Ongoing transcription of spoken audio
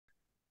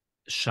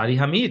Shadi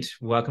Hamid,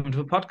 welcome to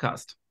the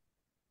podcast.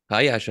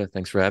 Hi, Yascha.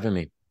 Thanks for having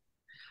me.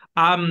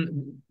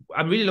 I'm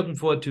really looking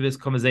forward to this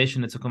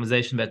conversation. It's a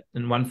conversation that,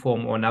 in one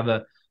form or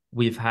another,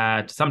 we've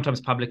had sometimes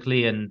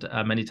publicly and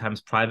many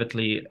times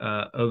privately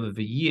over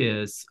the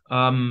years.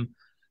 We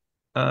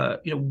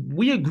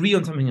agree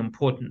on something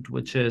important,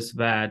 which is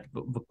that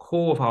the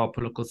core of our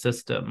political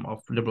system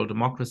of liberal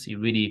democracy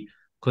really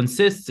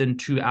consists in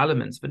two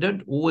elements that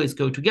don't always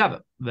go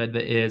together. That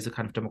there is a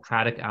kind of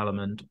democratic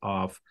element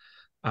of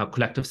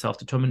collective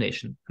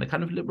self-determination and a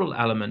kind of liberal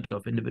element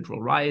of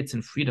individual rights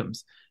and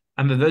freedoms,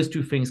 and that those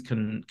two things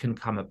can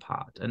come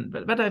apart. And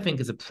that I think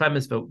is a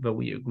premise that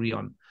we agree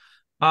on.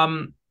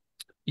 Um,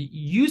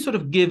 you sort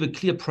of give a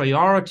clear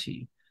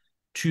priority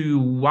to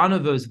one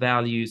of those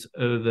values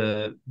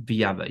over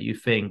the other. You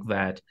think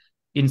that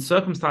in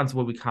circumstances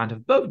where we can't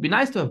have both, it'd be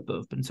nice to have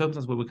both, but in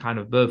circumstances where we can't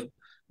have both,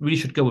 we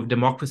should go with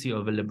democracy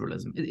over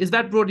liberalism. Is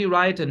that broadly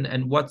right?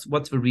 And what's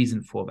the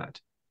reason for that?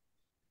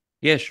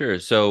 Yeah, sure.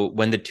 So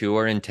when the two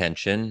are in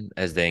tension,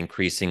 as they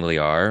increasingly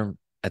are,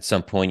 at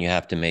some point you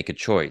have to make a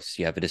choice.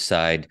 You have to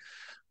decide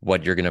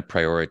what you're going to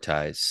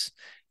prioritize.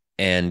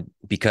 And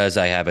because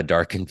I have a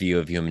darkened view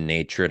of human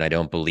nature and I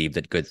don't believe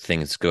that good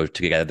things go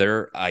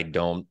together, I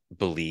don't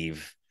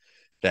believe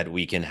that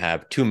we can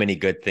have too many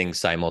good things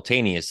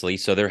simultaneously.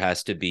 So there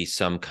has to be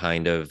some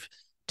kind of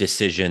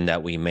decision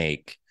that we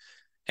make.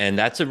 And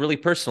that's a really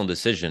personal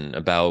decision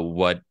about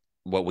what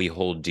we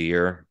hold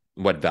dear,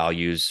 what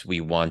values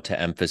we want to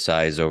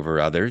emphasize over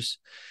others.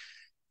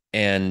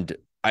 And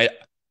I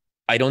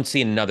don't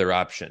see another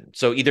option.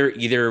 So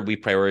either we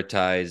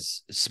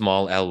prioritize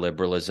small L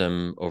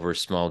liberalism over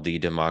small D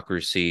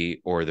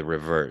democracy, or the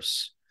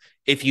reverse.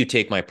 If you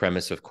take my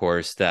premise, of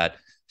course, that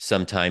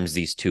sometimes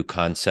these two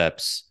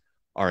concepts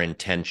are in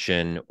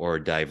tension or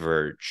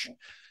diverge.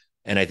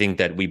 And I think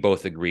that we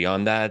both agree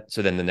on that.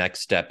 So then the next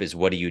step is,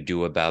 what do you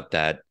do about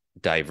that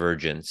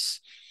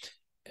divergence?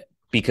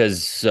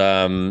 Because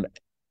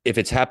if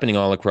it's happening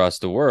all across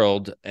the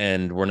world,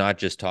 and we're not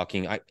just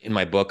talking, in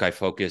my book, I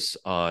focus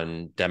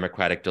on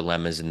democratic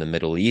dilemmas in the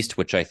Middle East,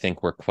 which I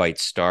think were quite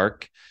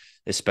stark,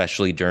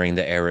 especially during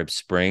the Arab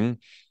Spring.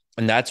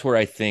 And that's where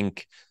I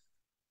think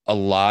a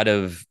lot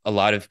of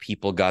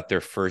people got their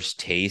first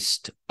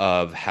taste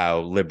of how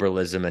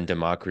liberalism and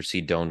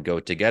democracy don't go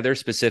together,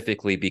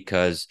 specifically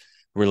because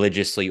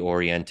religiously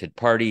oriented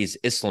parties,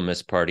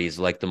 Islamist parties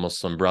like the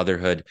Muslim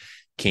Brotherhood,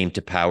 came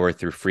to power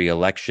through free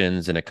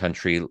elections in a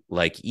country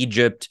like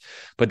Egypt.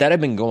 But that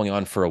had been going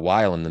on for a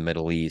while in the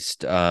Middle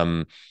East.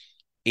 The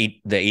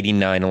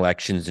 89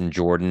 elections in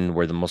Jordan,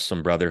 where the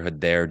Muslim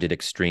Brotherhood there did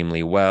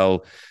extremely well.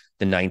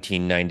 The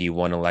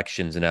 1991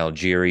 elections in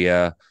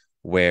Algeria,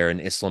 where an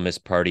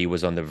Islamist party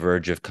was on the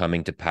verge of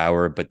coming to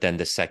power, but then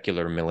the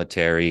secular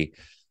military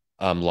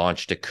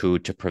launched a coup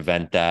to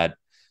prevent that.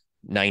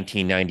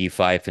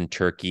 1995 in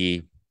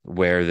Turkey,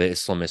 where the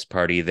Islamist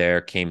party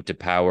there came to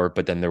power,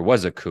 but then there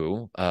was a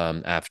coup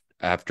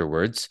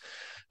afterwards.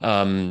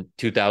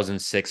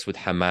 2006 with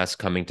Hamas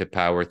coming to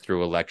power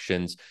through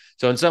elections.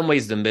 So in some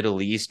ways, the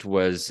Middle East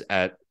was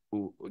at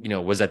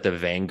the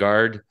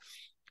vanguard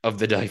of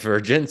the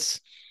divergence.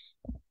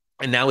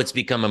 And now it's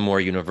become a more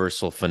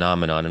universal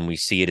phenomenon, and we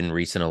see it in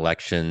recent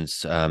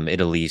elections: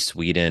 Italy,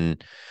 Sweden,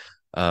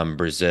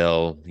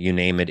 Brazil, you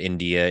name it,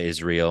 India,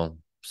 Israel.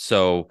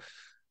 So,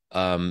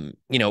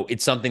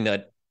 it's something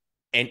that,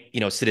 and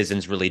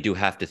citizens really do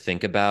have to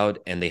think about,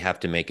 and they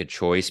have to make a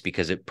choice,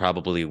 because it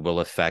probably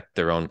will affect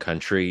their own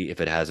country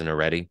if it hasn't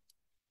already.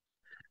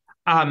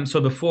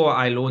 So before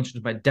I launch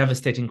into my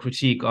devastating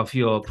critique of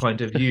your point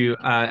of view,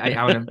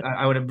 I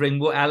want to bring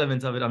more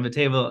elements of it on the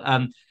table.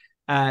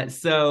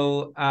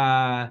 So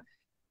part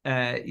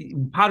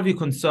of your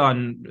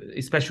concern,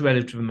 especially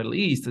relative to the Middle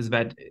East, is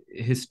that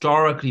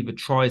historically the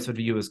choice that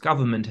the US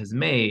government has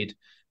made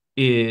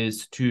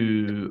is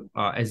to,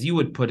 as you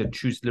would put it,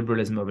 choose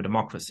liberalism over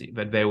democracy.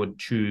 That they would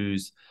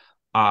choose,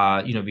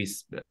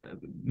 these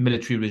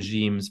military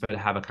regimes that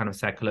have a kind of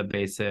secular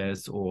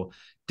basis, or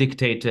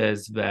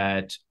dictators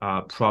that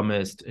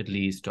promised at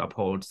least to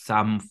uphold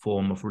some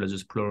form of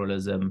religious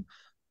pluralism,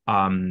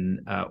 or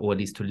at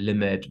least to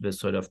limit the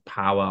sort of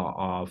power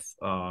of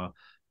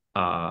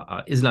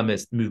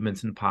Islamist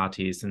movements and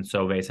parties. And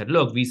so they said,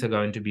 look, these are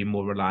going to be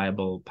more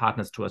reliable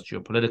partners to us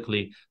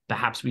geopolitically.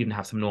 Perhaps we even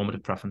have some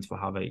normative preference for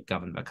how they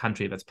govern their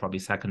country. That's probably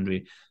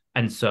secondary.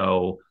 And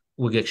so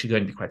we're actually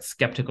going to be quite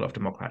skeptical of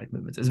democratic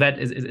movements. Is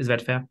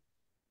that fair?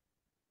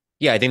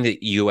 Yeah, I think the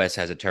US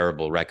has a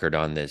terrible record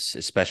on this,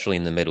 especially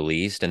in the Middle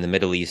East. And the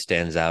Middle East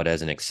stands out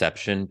as an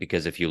exception,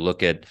 because if you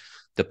look at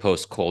the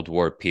post-Cold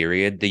War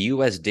period, the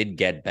US did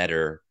get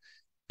better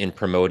in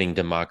promoting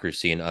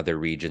democracy in other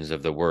regions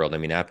of the world. I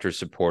mean, after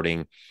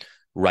supporting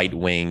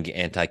right-wing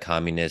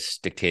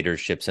anti-communist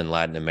dictatorships in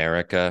Latin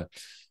America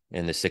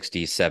in the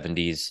 60s,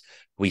 70s,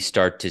 we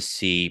start to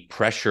see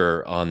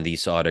pressure on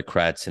these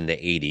autocrats in the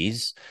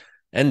 80s.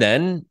 And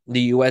then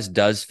the US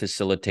does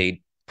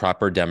facilitate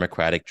proper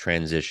democratic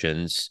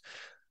transitions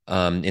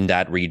in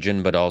that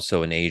region, but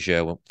also in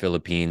Asia,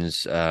 Philippines,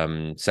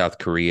 South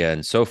Korea,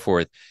 and so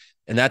forth.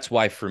 And that's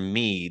why, for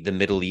me, the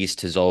Middle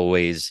East has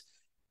always,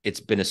 it's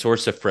been a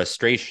source of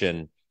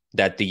frustration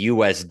that the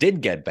U.S.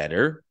 did get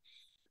better,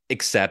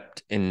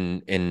 except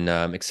in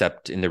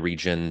the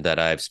region that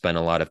I've spent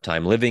a lot of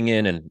time living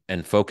in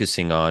and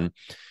focusing on.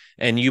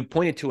 And you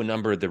pointed to a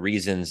number of the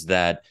reasons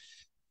that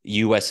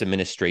U.S.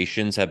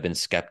 administrations have been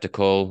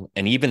skeptical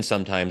and even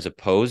sometimes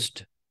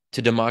opposed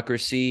to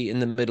democracy in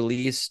the Middle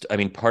East. I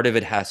mean, part of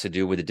it has to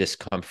do with the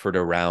discomfort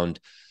around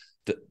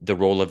the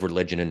role of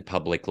religion in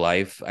public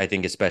life. I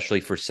think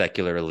especially for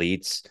secular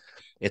elites,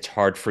 it's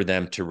hard for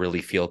them to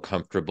really feel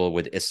comfortable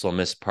with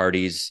Islamist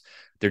parties.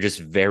 They're just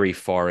very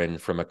foreign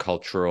from a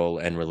cultural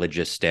and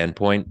religious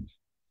standpoint.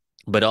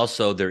 But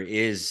also there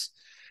is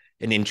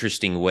an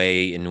interesting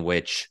way in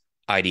which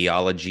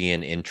ideology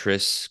and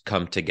interests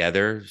come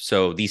together.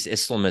 So these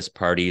Islamist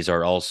parties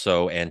are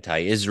also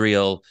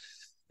anti-Israel.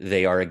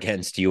 They are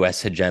against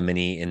U.S.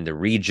 hegemony in the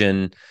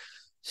region.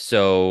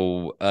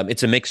 So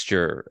it's a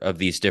mixture of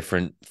these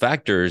different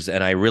factors.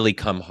 And I really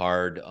come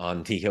hard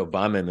on the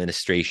Obama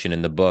administration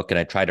in the book, and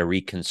I try to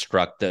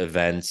reconstruct the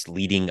events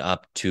leading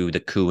up to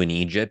the coup in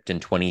Egypt in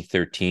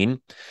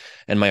 2013.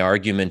 And my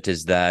argument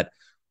is that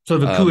so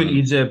the coup in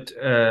Egypt,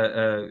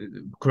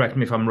 correct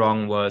me if I'm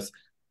wrong, was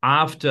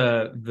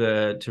after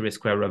the Tahrir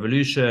Square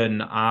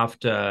revolution,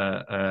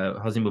 after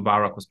Hosni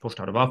Mubarak was pushed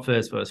out of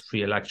office, there was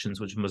free elections,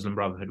 which Muslim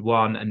Brotherhood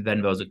won, and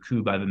then there was a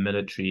coup by the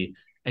military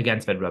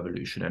against that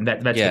revolution. And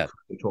that's what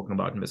we're talking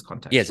about in this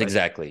context. Yes, right?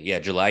 exactly. Yeah,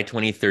 July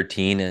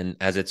 2013. And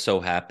as it so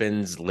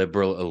happens,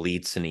 liberal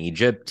elites in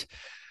Egypt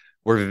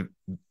were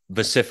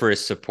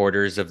vociferous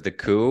supporters of the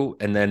coup.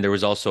 And then there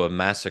was also a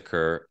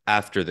massacre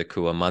after the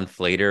coup, a month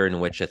later, in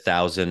which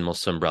 1,000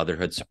 Muslim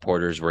Brotherhood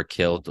supporters were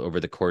killed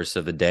over the course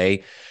of a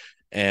day.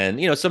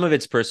 And, some of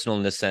it's personal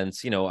in the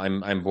sense,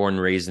 I'm born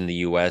and raised in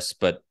the US,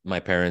 but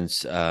my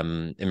parents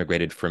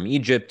immigrated from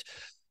Egypt.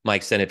 My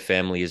extended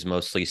family is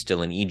mostly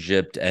still in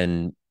Egypt,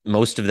 and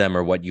most of them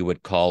are what you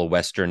would call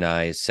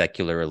westernized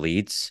secular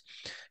elites.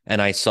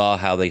 And I saw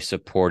how they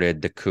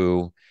supported the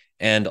coup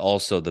and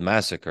also the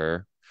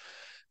massacre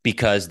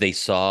because they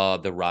saw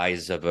the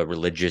rise of a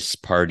religious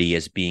party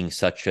as being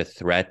such a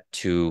threat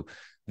to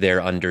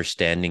their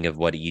understanding of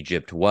what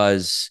Egypt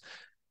was.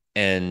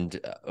 And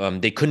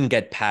they couldn't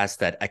get past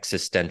that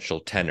existential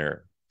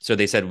tenor. So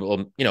they said,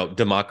 well,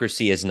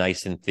 democracy is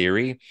nice in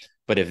theory,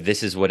 but if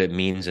this is what it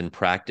means in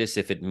practice,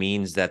 if it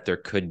means that there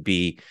could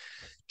be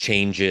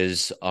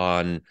changes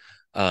on,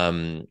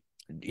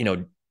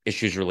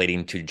 issues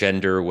relating to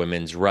gender,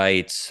 women's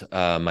rights,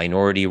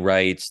 minority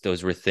rights,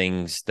 those were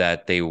things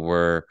that they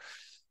were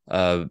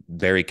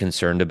very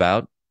concerned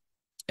about.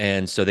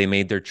 And so they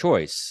made their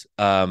choice.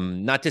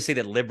 Not to say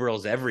that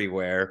liberals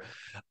everywhere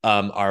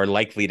are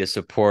likely to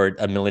support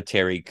a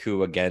military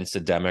coup against a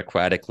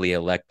democratically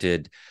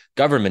elected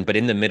government. But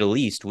in the Middle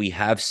East, we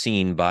have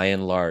seen, by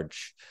and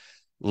large,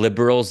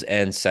 liberals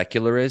and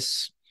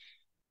secularists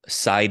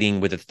siding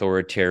with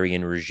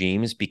authoritarian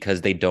regimes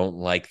because they don't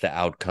like the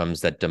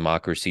outcomes that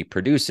democracy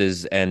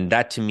produces. And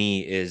that, to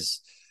me, is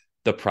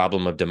the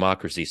problem of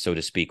democracy, so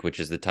to speak, which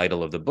is the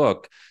title of the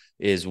book,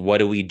 is what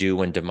do we do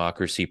when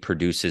democracy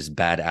produces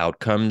bad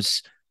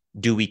outcomes?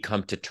 Do we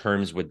come to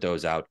terms with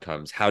those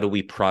outcomes? How do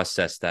we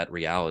process that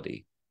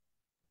reality?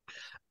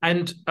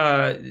 And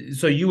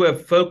so you were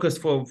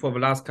focused for the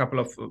last couple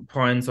of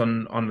points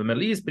on the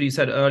Middle East, but you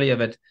said earlier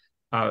that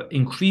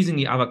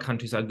increasingly other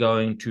countries are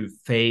going to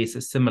face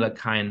a similar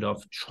kind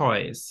of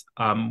choice.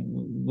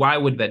 Why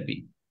would that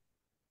be?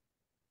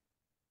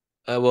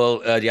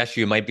 Yascha,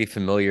 you might be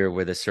familiar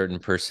with a certain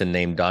person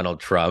named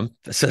Donald Trump.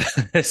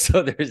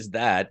 So there's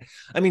that.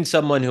 I mean,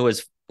 someone who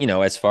is,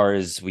 as far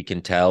as we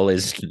can tell,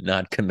 is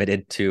not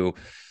committed to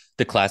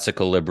the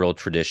classical liberal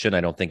tradition.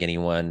 I don't think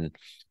anyone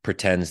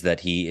pretends that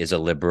he is a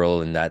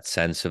liberal in that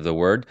sense of the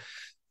word.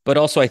 But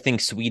also, I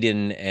think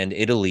Sweden and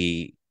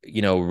Italy,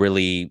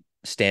 really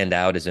stand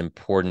out as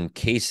important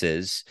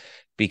cases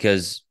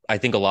because I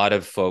think a lot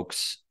of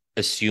folks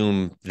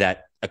assume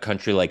that a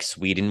country like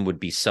Sweden would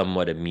be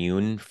somewhat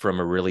immune from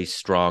a really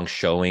strong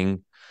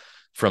showing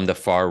from the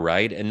far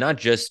right, and not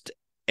just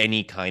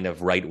any kind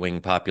of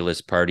right-wing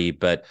populist party,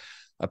 but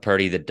a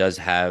party that does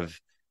have,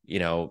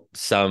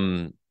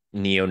 some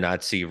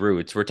neo-Nazi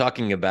roots. We're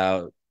talking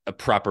about a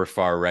proper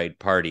far right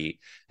party,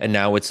 and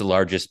now it's the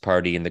largest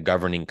party in the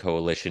governing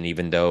coalition,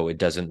 even though it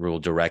doesn't rule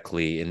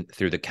directly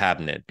through the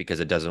cabinet because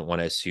it doesn't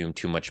want to assume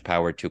too much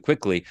power too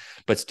quickly.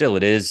 But still,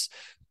 it is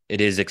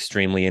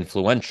extremely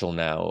influential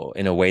now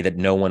in a way that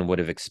no one would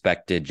have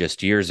expected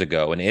just years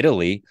ago. In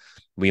Italy,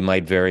 we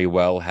might very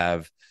well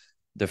have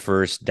the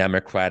first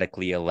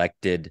democratically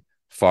elected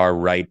far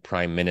right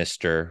prime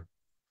minister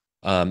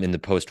in the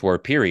post-war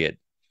period.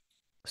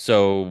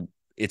 So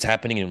it's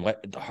happening in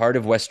the heart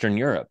of Western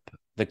Europe.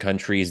 The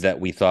countries that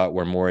we thought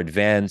were more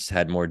advanced,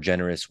 had more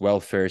generous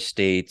welfare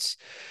states.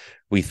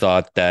 We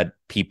thought that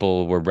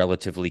people were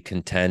relatively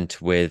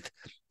content with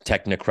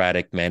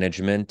technocratic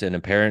management, and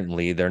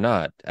apparently they're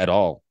not at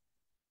all.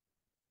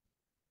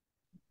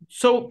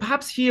 So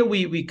perhaps here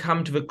we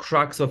come to the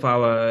crux of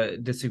our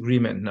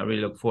disagreement, and I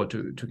really look forward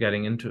to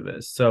getting into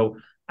this. So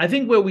I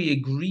think where we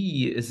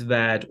agree is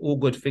that all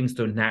good things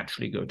don't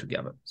naturally go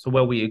together. So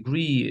where we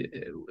agree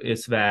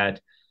is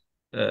that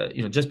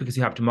just because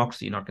you have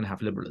democracy, you're not going to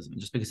have liberalism.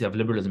 Just because you have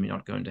liberalism, you're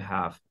not going to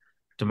have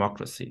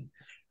democracy.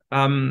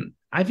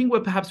 I think where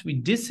perhaps we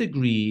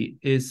disagree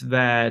is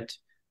the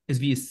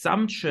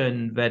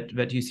assumption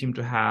that you seem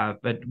to have,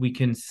 that we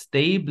can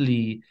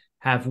stably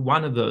have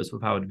one of those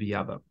without the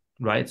other,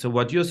 right? So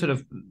what you're sort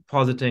of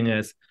positing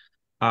is,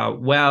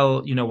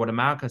 what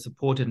America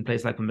supported in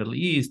places like the Middle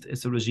East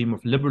is a regime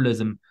of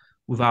liberalism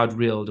without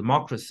real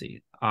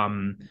democracy.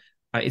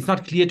 It's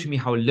not clear to me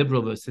how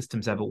liberal those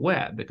systems ever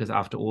were, because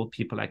after all,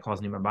 people like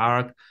Hosni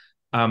Mubarak,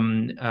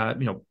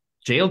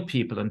 jailed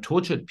people and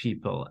tortured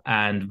people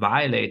and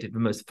violated the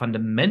most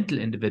fundamental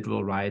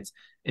individual rights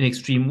in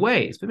extreme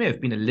ways. They may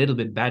have been a little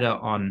bit better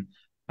on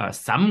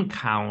some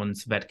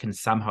counts that can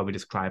somehow be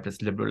described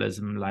as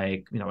liberalism,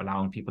 like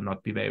allowing people not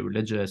to be very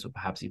religious, or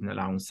perhaps even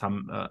allowing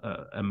some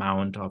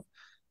amount of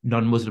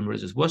non-Muslim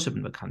religious worship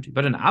in the country.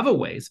 But in other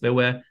ways, they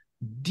were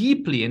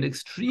deeply and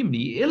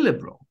extremely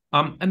illiberal.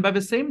 And by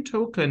the same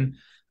token,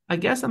 I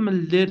guess I'm a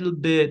little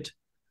bit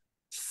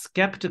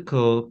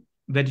skeptical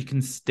that you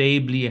can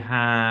stably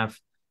have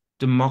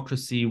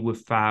democracy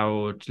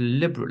without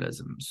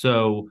liberalism.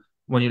 So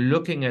when you're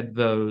looking at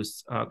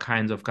those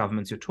kinds of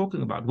governments you're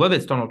talking about, whether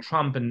it's Donald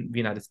Trump in the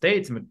United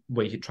States,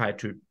 where he tried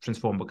to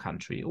transform the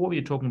country, or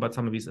you're talking about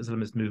some of these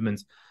Islamist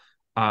movements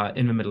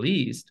in the Middle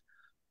East,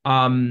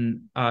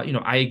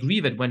 I agree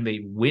that when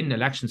they win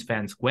elections fair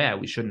and square,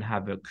 we shouldn't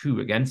have a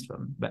coup against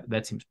them.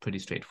 That seems pretty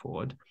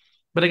straightforward.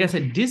 But I guess I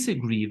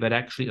disagree that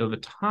actually over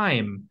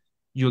time,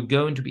 you're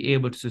going to be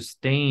able to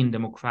sustain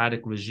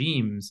democratic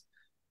regimes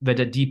that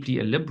are deeply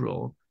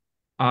illiberal,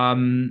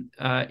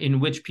 in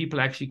which people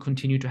actually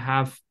continue to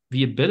have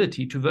the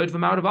ability to vote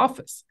them out of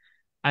office.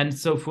 And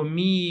so for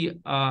me,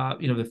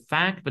 the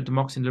fact that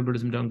democracy and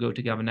liberalism don't go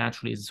together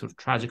naturally is a sort of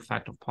tragic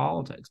fact of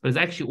politics. But it's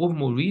actually all the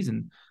more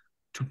reason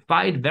to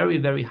fight very,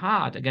 very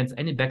hard against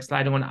any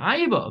backsliding on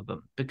either of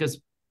them, because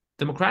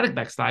democratic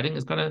backsliding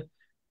is going to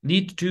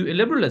lead to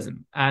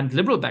illiberalism, and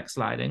liberal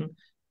backsliding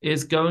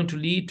is going to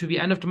lead to the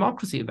end of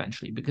democracy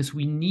eventually, because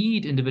we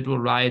need individual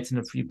rights and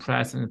a free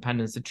press and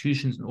independent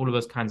institutions and all of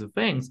those kinds of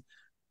things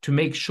to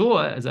make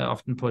sure, as I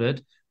often put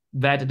it,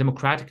 that a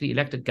democratically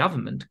elected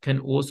government can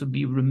also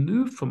be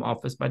removed from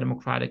office by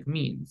democratic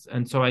means.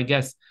 And so I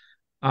guess,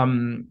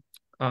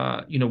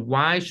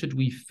 why should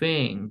we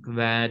think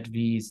that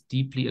these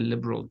deeply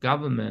illiberal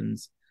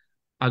governments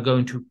are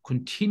going to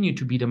continue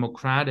to be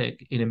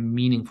democratic in a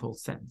meaningful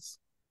sense?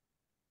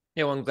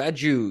 Yeah, well, I'm glad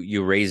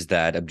you raised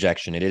that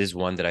objection. It is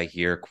one that I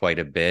hear quite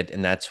a bit,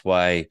 and that's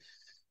why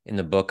in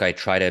the book I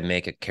try to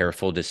make a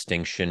careful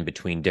distinction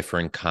between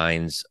different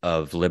kinds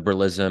of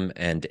liberalism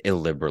and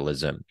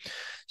illiberalism.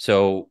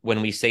 So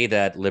when we say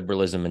that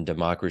liberalism and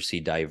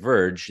democracy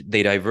diverge,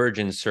 they diverge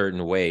in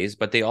certain ways,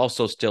 but they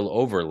also still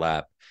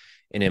overlap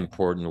in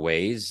important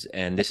ways.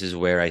 And this is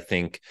where I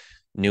think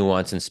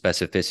nuance and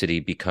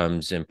specificity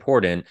becomes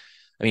important.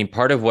 I mean,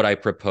 part of what I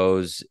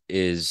propose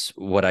is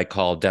what I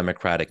call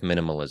democratic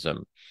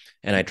minimalism.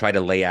 And I try to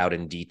lay out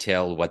in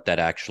detail what that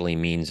actually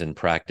means in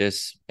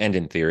practice and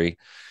in theory.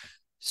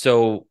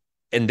 So,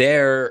 and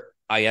there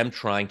I am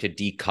trying to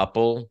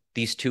decouple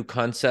these two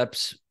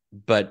concepts,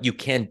 but you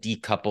can't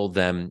decouple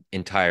them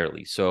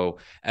entirely. So,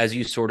 as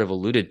you sort of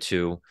alluded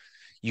to,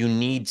 you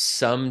need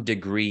some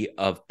degree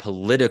of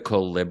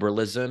political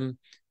liberalism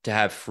to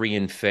have free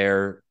and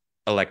fair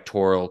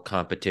electoral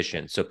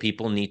competition. So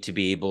people need to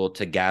be able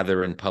to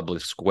gather in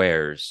public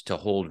squares, to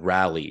hold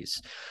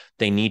rallies.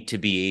 They need to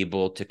be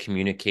able to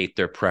communicate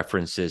their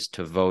preferences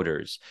to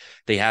voters.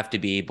 They have to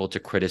be able to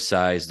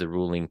criticize the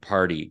ruling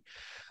party.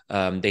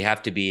 They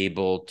have to be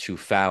able to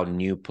found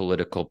new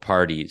political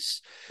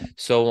parties,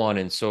 so on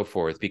and so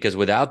forth. Because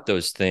without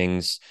those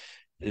things,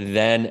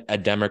 then a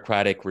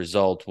democratic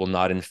result will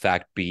not, in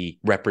fact, be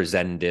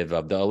representative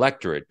of the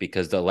electorate,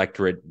 because the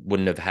electorate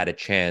wouldn't have had a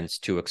chance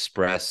to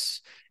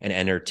express and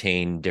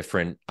entertain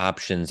different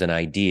options and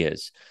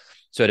ideas.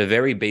 So at a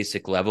very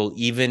basic level,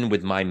 even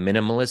with my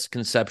minimalist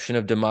conception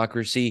of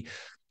democracy,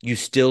 you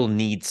still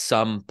need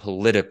some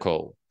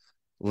political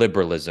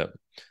liberalism.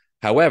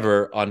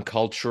 However, on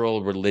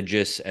cultural,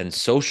 religious, and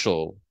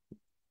social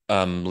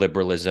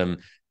liberalism,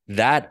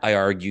 that I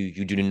argue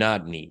you do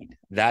not need.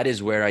 That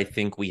is where I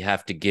think we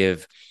have to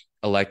give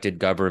elected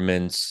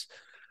governments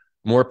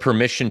more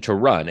permission to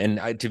run.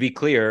 And to be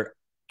clear,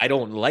 I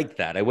don't like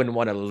that. I wouldn't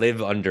want to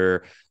live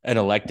under an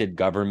elected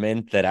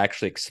government that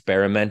actually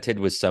experimented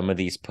with some of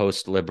these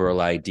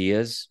post-liberal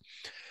ideas.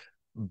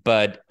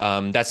 But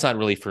that's not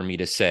really for me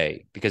to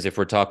say, because if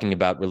we're talking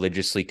about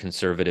religiously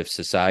conservative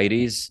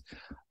societies,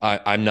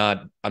 I'm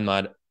not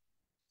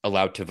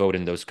allowed to vote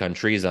in those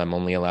countries. I'm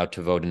only allowed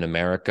to vote in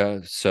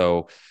America.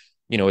 So,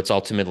 it's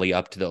ultimately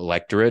up to the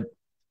electorate.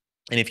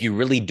 And if you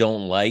really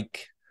don't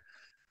like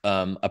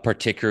a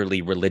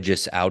particularly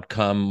religious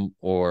outcome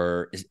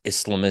or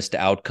Islamist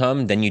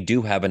outcome, then you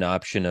do have an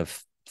option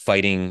of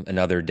fighting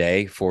another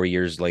day, 4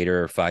 years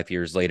later or 5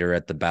 years later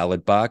at the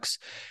ballot box.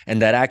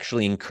 And that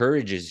actually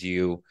encourages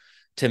you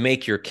to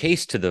make your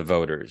case to the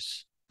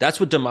voters. That's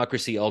what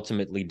democracy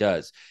ultimately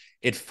does.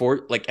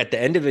 Like at the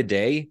end of the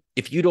day,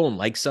 if you don't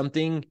like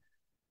something,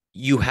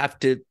 you have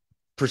to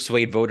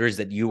persuade voters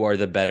that you are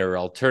the better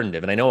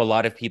alternative. And I know a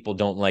lot of people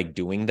don't like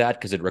doing that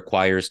because it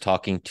requires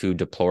talking to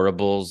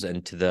deplorables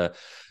and to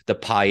the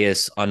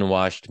pious,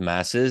 unwashed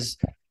masses.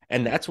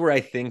 And that's where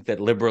I think that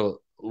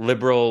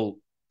liberal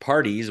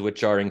parties,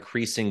 which are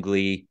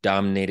increasingly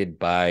dominated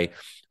by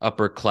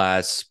upper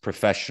class,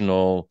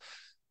 professional,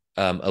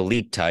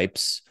 elite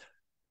types,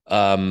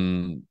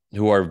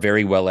 who are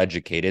very well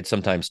educated,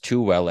 sometimes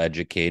too well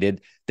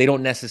educated, they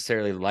don't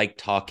necessarily like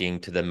talking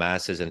to the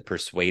masses and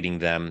persuading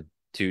them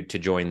to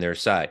join their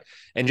side.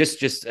 And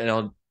just here's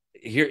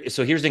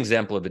an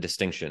example of a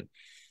distinction.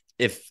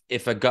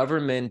 If a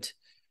government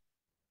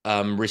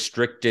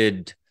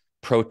restricted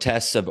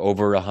protests of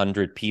over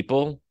 100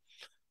 people,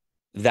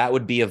 that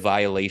would be a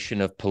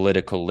violation of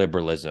political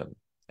liberalism,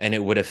 and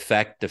it would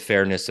affect the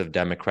fairness of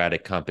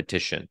democratic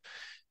competition.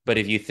 But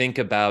if you think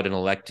about an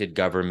elected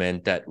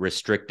government that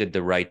restricted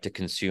the right to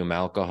consume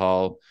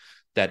alcohol,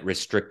 that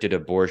restricted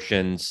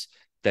abortions,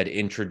 that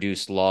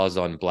introduced laws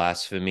on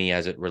blasphemy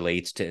as it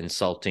relates to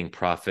insulting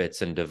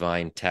prophets and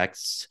divine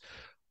texts,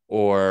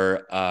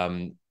 or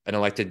an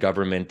elected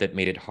government that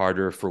made it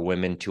harder for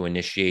women to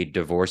initiate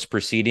divorce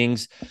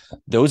proceedings,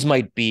 those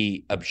might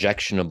be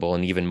objectionable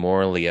and even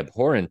morally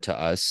abhorrent to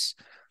us,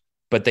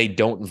 but they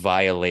don't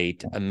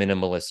violate a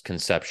minimalist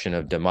conception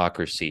of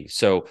democracy.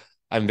 So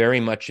I'm very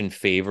much in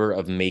favor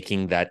of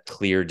making that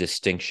clear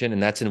distinction.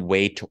 And that's a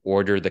way to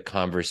order the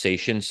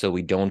conversation so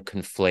we don't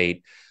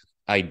conflate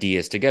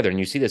ideas together. And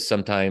you see this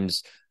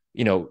sometimes,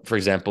 for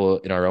example,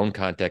 in our own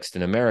context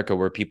in America,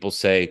 where people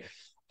say,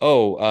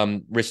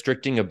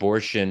 restricting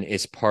abortion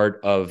is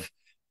part of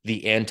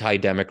the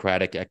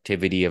anti-democratic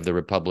activity of the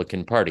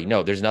Republican Party.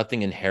 No, there's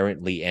nothing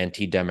inherently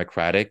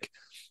anti-democratic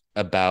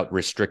about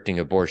restricting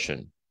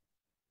abortion.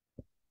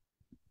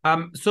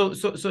 So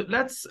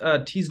let's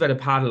tease that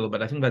apart a little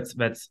bit. I think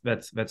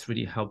that's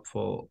really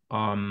helpful.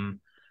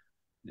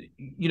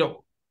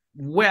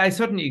 Where I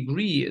certainly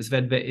agree is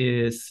that there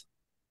is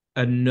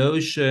a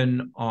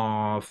notion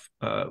of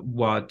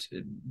what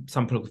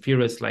some political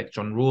theorists like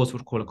John Rawls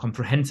would call a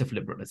comprehensive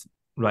liberalism,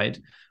 right?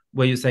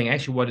 Where you're saying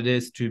actually what it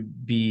is to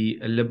be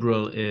a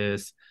liberal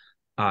is,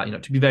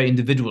 to be very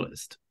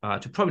individualist,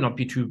 to probably not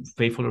be too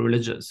faithful or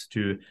religious,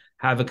 to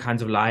have a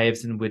kinds of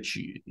lives in which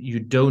you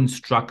don't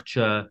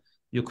structure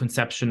your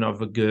conception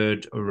of a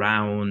good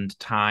around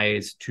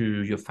ties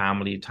to your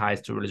family,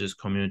 ties to a religious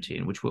community,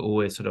 in which we're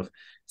always sort of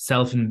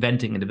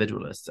self-inventing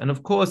individualists. And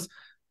of course,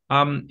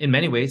 in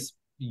many ways,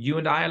 you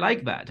and I are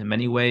like that. In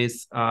many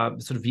ways,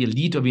 sort of the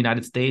elite of the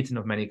United States and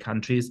of many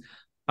countries,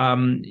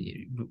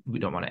 we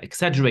don't want to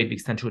exaggerate the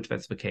extent to which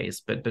that's the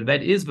case, but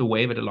that is the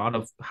way that a lot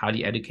of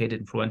highly educated,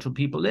 influential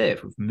people live,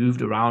 who've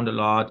moved around a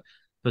lot,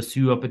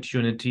 pursue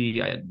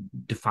opportunity,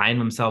 define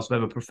themselves by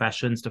their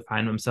professions,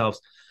 define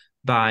themselves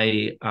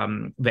by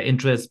their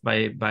interests,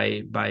 by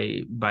their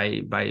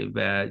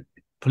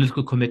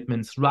political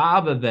commitments,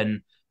 rather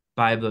than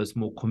by those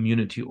more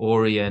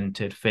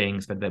community-oriented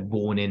things that they're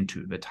born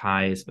into, the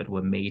ties that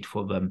were made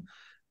for them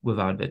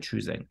without their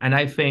choosing. And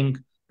I think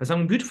there's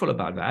something beautiful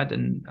about that,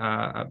 and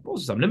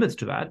also some limits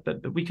to that,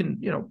 but we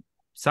can,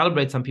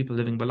 celebrate some people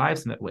living their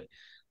lives in that way.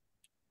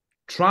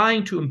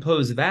 Trying to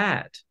impose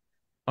that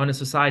on a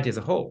society as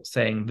a whole,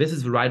 saying this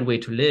is the right way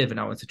to live and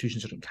our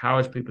institutions should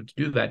encourage people to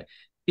do that,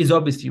 is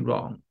obviously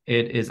wrong.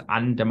 It is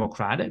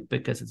undemocratic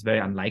because it's very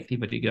unlikely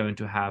that you're going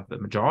to have a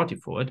majority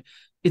for it.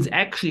 It's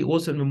actually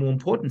also, in a more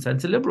important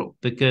sense, illiberal,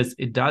 because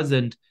it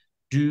doesn't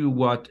do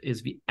what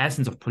is the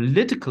essence of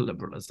political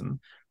liberalism,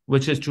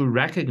 which is to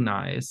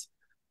recognize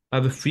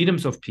the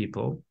freedoms of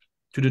people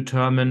to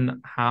determine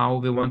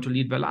how they want to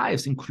lead their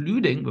lives,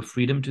 including the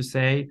freedom to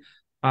say,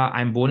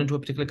 I'm born into a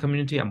particular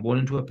community, I'm born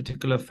into a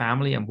particular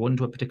family, I'm born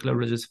into a particular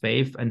religious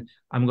faith, and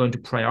I'm going to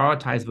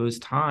prioritize those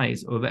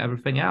ties over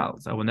everything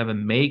else. I will never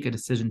make a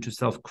decision to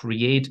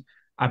self-create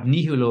ab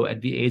nihilo at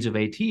the age of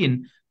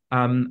 18.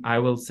 I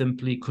will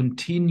simply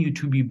continue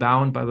to be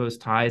bound by those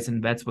ties,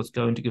 and that's what's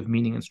going to give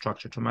meaning and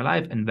structure to my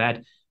life. And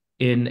that,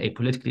 in a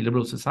politically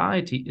liberal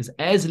society, is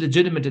as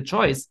legitimate a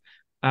choice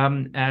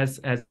as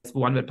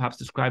one that perhaps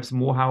describes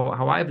more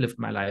how I've lived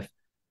my life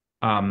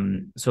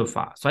so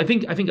far. So I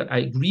think I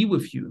agree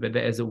with you that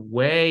there is a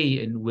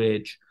way in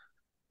which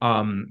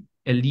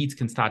elites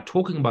can start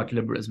talking about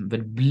liberalism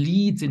that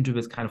bleeds into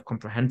this kind of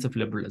comprehensive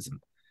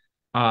liberalism,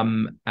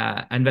 and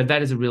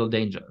that is a real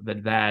danger,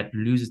 that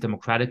loses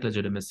democratic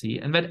legitimacy,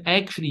 and that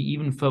actually,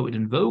 even though it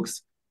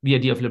invokes the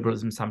idea of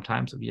liberalism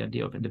sometimes, or the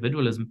idea of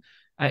individualism,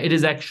 it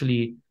is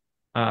actually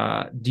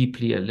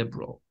deeply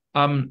illiberal.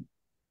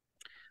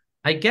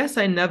 I guess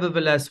I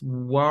nevertheless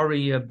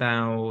worry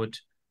about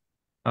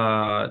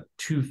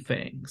two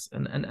things.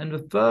 And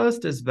the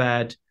first is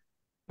that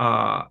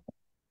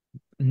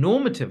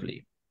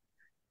normatively,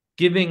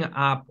 giving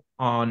up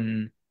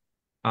on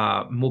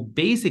more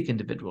basic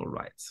individual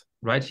rights,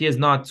 right? He is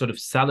not sort of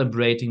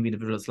celebrating the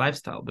individual's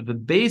lifestyle, but the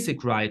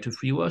basic right to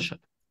free worship,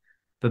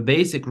 the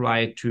basic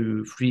right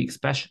to free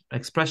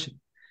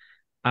expression,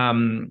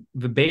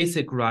 the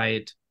basic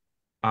right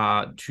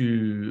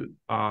to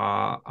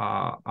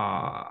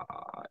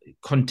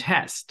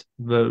contest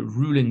the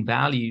ruling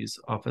values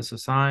of a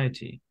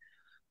society,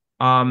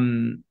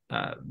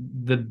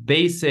 the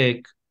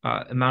basic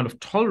amount of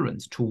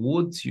tolerance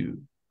towards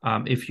you,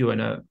 if you're in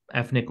an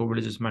ethnic or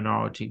religious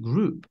minority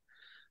group,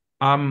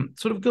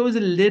 sort of goes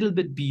a little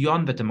bit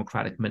beyond the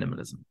democratic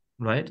minimalism,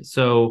 right?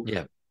 So,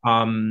 Yeah.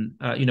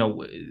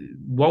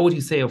 What would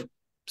you say of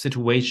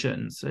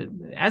situations,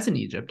 as in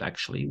Egypt,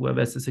 actually, where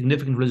there's a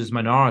significant religious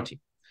minority?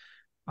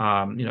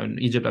 In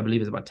Egypt, I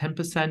believe, is about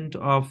 10%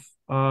 of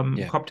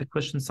Yeah. Coptic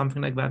Christians,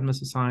 something like that in the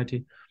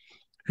society,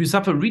 who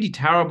suffer really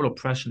terrible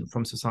oppression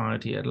from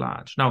society at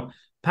large. Now,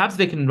 perhaps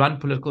they can run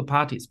political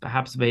parties.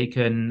 Perhaps they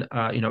can,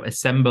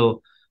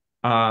 assemble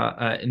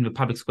in the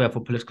public square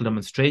for political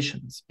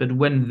demonstrations. But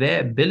when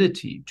their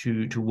ability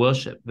to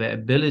worship, their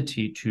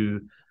ability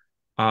to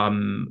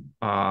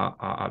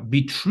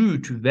be true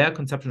to their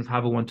conception of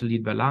how they want to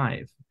lead their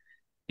life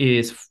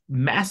is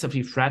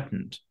massively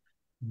threatened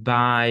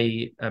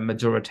by a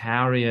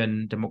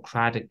majoritarian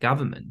democratic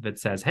government that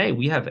says, hey,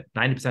 we have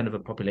 90% of the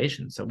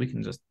population, so we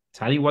can just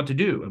tell you what to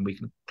do, and we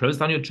can close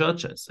down your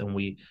churches, and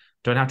we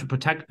don't have to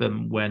protect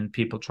them when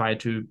people try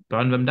to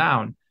burn them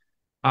down.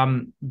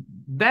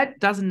 That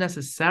doesn't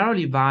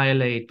necessarily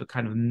violate the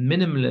kind of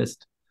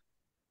minimalist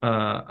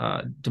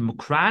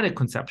democratic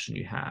conception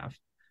you have,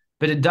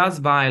 but it does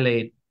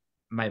violate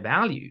my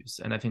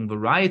values and I think the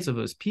rights of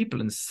those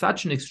people in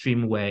such an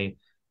extreme way.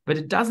 But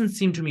it doesn't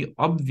seem to me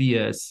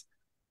obvious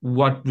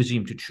what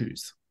regime to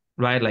choose,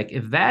 right? Like,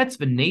 if that's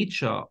the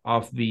nature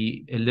of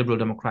the liberal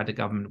democratic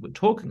government we're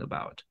talking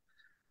about,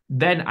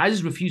 then I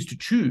just refuse to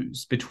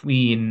choose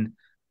between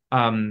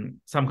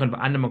some kind of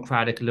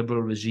undemocratic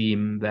liberal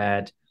regime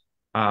that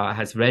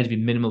has relatively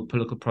minimal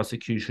political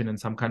prosecution and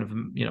some kind of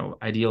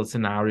ideal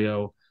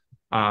scenario,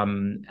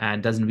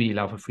 and doesn't really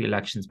allow for free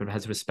elections, but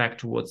has respect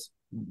towards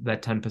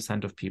that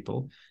 10% of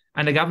people,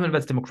 and a government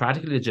that's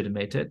democratically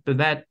legitimated, but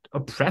that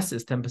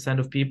oppresses 10%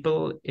 of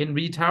people in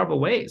really terrible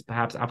ways,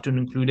 perhaps up to and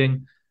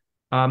including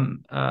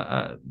them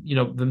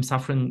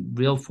suffering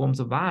real forms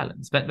of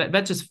violence.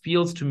 That just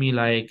feels to me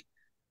like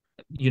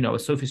a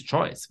Sophie's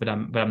choice, but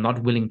I'm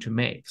not willing to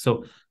make.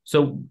 So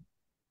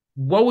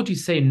what would you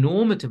say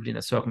normatively in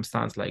a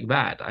circumstance like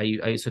that? Are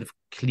you sort of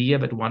clear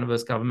that one of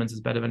those governments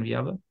is better than the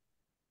other?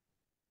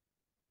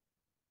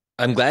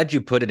 I'm glad you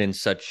put it in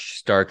such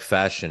stark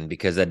fashion,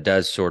 because that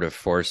does sort of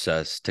force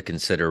us to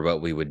consider what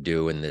we would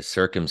do in this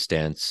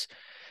circumstance.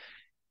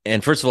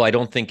 And first of all, I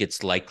don't think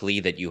it's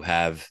likely that you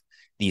have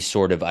these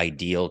sort of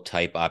ideal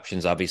type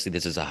options. Obviously,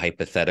 this is a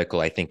hypothetical.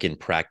 I think in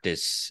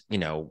practice,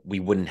 we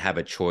wouldn't have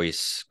a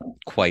choice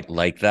quite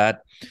like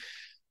that.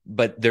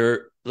 But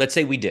let's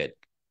say we did.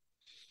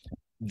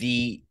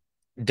 The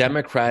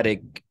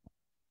democratic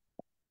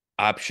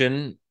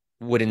option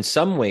would in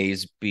some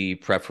ways be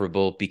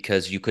preferable,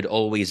 because you could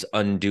always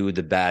undo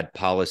the bad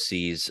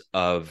policies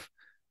of,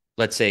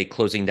 let's say,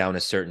 closing down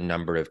a certain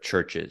number of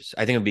churches.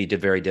 I think it would be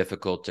very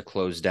difficult to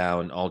close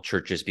down all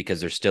churches,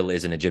 because there still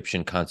is an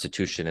Egyptian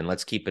constitution. And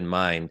let's keep in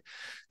mind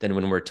that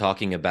when we're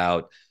talking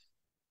about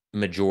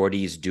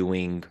majorities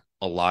doing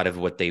a lot of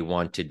what they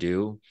want to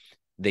do,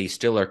 they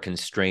still are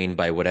constrained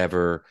by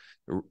whatever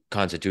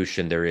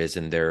constitution there is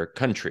in their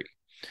country.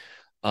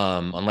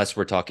 Unless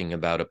we're talking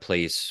about a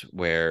place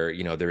where,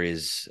 there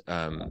is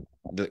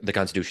the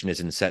Constitution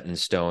isn't set in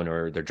stone,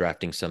 or they're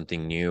drafting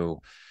something new,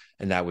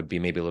 and that would be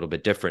maybe a little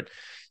bit different.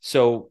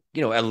 So,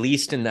 at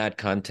least in that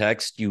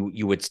context,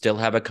 you would still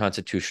have a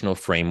constitutional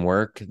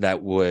framework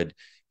that would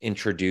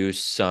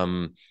introduce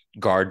some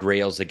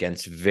guardrails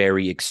against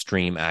very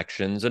extreme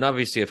actions. And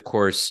obviously, of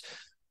course,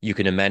 you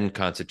can amend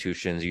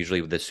constitutions, usually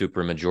with a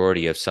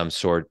supermajority of some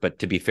sort. But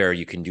to be fair,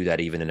 you can do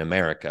that even in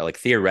America. Like,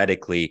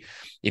 theoretically,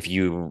 if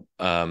you,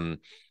 I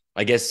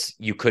guess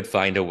you could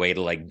find a way to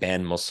like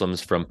ban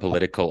Muslims from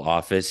political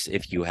office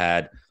if you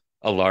had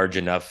a large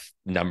enough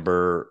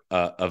number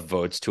of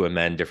votes to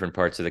amend different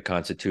parts of the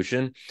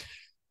Constitution.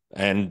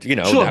 And,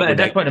 Sure, but at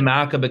that point,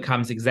 America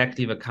becomes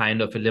exactly the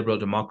kind of a liberal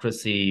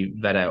democracy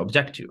that I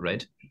object to,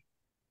 right?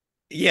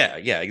 Yeah,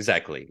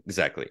 exactly.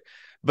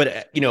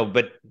 But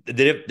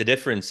the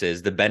difference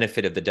is, the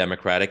benefit of the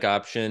democratic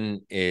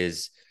option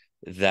is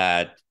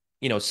that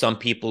some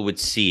people would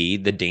see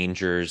the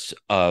dangers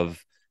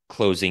of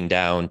closing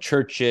down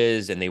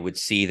churches, and they would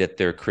see that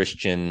their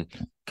Christian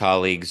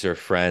colleagues or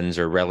friends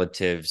or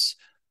relatives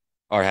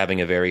are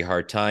having a very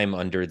hard time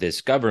under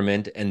this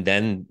government, and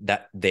then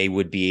that they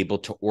would be able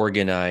to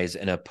organize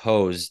and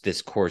oppose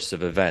this course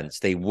of events.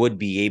 They would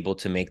be able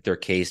to make their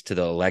case to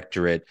the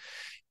electorate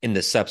in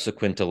the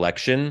subsequent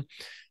election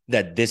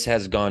that this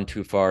has gone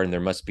too far and there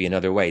must be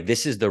another way.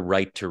 This is the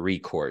right to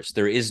recourse.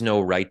 There is no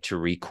right to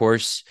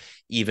recourse,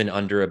 even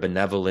under a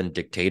benevolent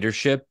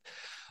dictatorship.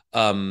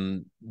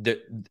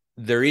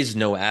 There is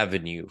no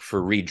avenue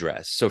for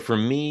redress. So for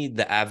me,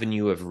 the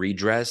avenue of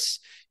redress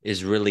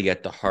is really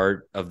at the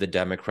heart of the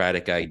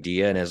democratic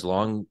idea. And as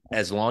long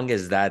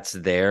as that's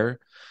there,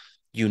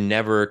 you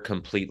never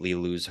completely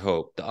lose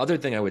hope. The other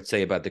thing I would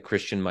say about the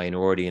Christian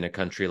minority in a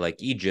country like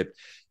Egypt,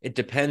 it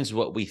depends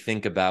what we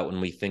think about when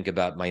we think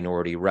about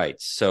minority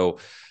rights. So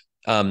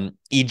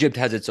Egypt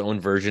has its own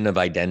version of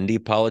identity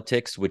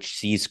politics, which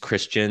sees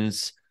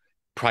Christians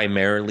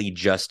primarily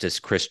just as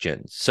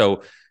Christians.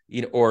 So,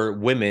 or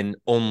women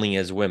only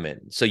as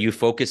women. So you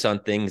focus on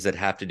things that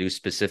have to do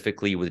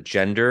specifically with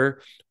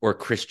gender or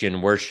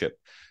Christian worship.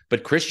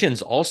 But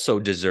Christians also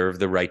deserve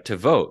the right to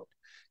vote.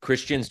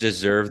 Christians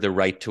deserve the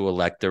right to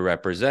elect their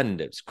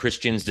representatives.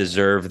 Christians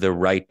deserve the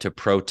right to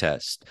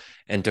protest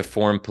and to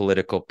form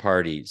political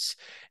parties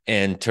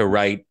and to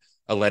write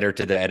a letter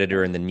to the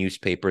editor in the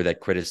newspaper that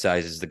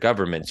criticizes the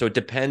government. So it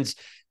depends.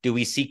 Do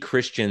we see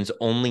Christians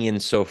only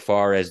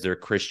insofar as their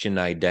Christian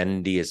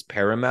identity is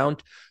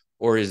paramount,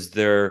 or is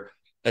there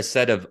a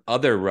set of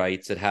other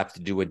rights that have to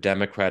do with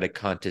democratic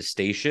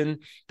contestation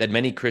that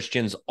many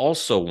Christians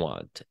also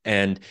want?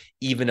 And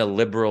even a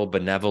liberal,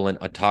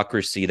 benevolent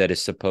autocracy that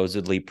is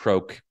supposedly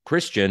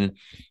pro-Christian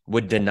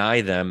would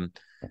deny them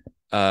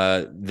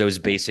those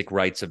basic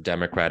rights of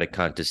democratic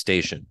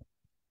contestation.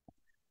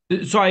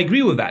 So I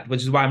agree with that,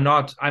 which is why I'm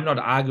not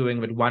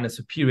arguing that one is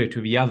superior to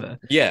the other.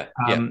 Yeah.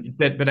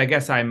 But I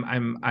guess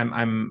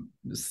I'm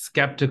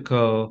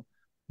skeptical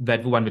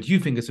that the one that you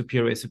think is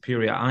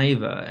superior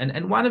either.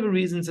 And one of the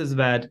reasons is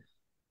that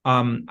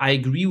I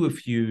agree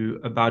with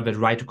you about that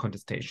right to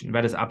contestation.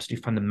 That is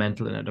absolutely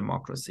fundamental in a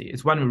democracy.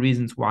 It's one of the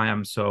reasons why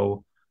I'm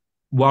so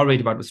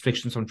worried about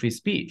restrictions on free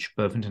speech,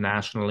 both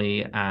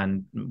internationally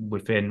and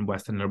within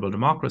Western liberal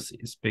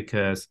democracies,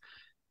 because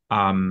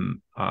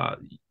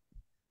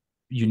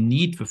you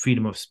need the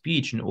freedom of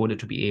speech in order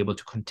to be able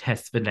to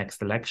contest the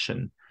next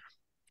election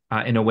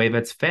in a way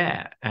that's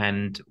fair.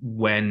 And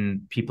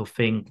when people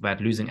think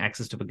that losing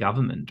access to the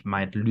government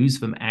might lose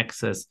them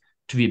access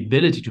to the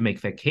ability to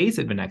make their case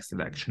at the next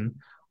election,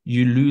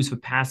 you lose the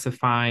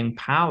pacifying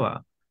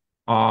power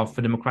of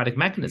the democratic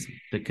mechanism,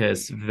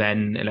 because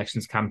then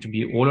elections come to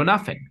be all or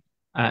nothing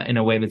in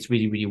a way that's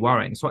really, really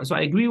worrying. So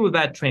I agree with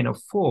that train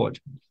of thought.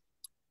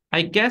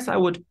 I guess I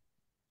would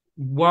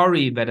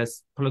worry that,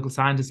 as political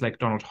scientists like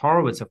Donald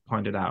Horowitz have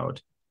pointed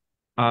out,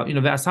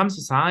 there are some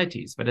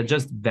societies that are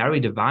just very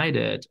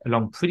divided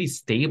along pretty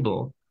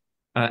stable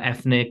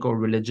ethnic or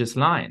religious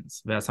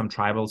lines. There are some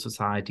tribal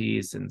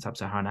societies in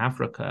sub-Saharan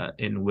Africa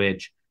in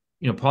which,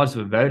 politics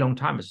for a very long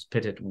time has just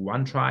pitted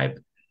one tribe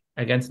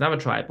against another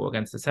tribe or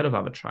against a set of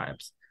other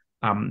tribes.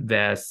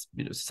 There's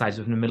societies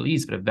within the Middle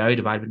East that are very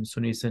divided between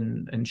Sunnis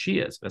and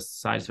Shias. There's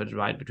societies that are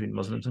divided between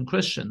Muslims and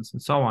Christians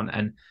and so on.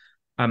 And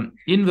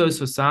in those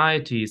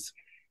societies,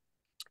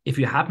 if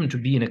you happen to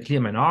be in a clear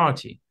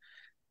minority,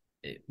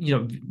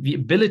 the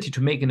ability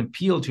to make an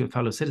appeal to your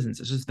fellow citizens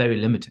is just very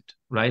limited,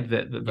 right?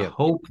 The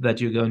hope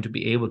that you're going to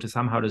be able to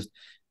somehow just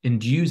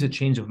induce a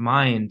change of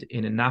mind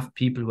in enough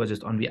people who are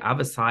just on the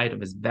other side of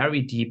this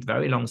very deep,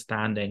 very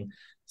long-standing,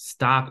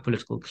 stark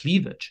political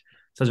cleavage,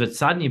 so that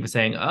suddenly we're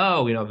saying,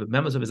 oh, the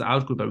members of this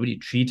outgroup are really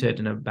treated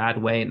in a bad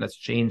way, and let's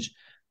change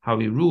how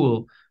we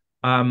rule,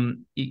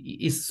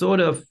 is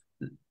sort of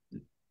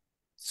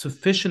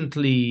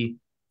sufficiently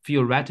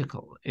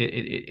theoretical.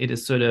 It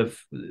is sort of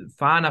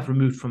far enough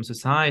removed from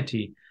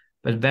society,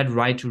 but that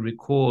right to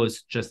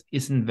recourse just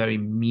isn't very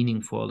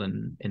meaningful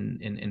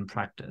in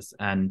practice.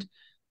 And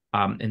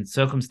in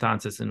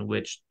circumstances in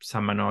which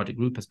some minority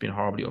group has been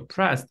horribly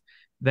oppressed,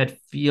 that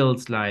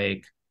feels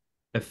like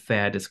a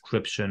fair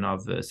description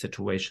of the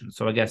situation.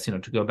 So I guess, to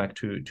go back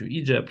to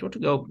Egypt, or to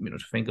go, to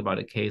think about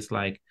a case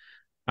like,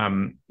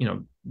 the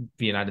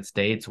United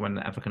States, when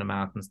African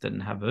Americans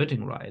didn't have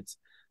voting rights.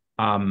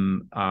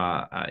 Does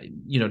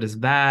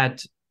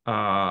that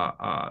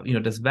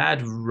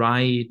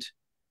right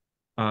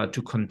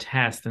to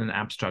contest in an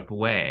abstract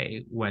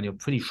way, when you're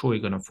pretty sure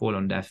you're going to fall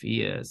on deaf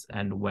ears,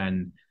 and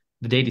when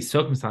the daily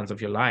circumstances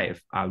of your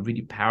life are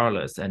really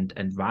perilous and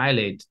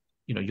violate,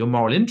 your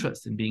moral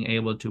interest in being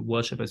able to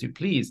worship as you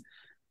please,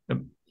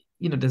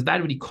 does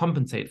that really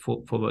compensate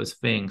for those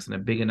things in a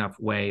big enough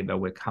way that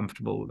we're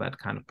comfortable with that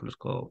kind of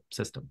political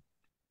system?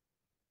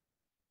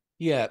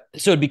 Yeah,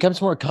 so it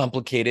becomes more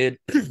complicated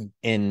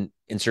in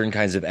certain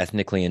kinds of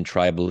ethnically and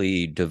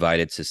tribally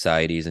divided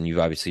societies, and you've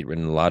obviously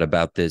written a lot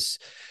about this.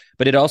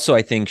 But it also,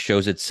 I think,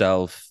 shows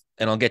itself,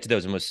 and I'll get to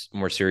those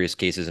more serious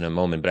cases in a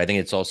moment, but I think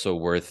it's also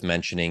worth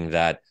mentioning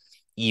that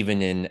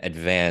even in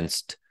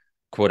advanced,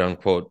 quote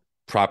unquote,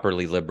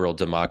 properly liberal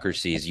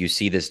democracies, you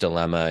see this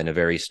dilemma in a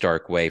very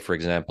stark way. For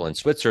example, in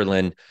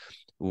Switzerland,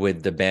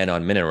 with the ban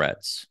on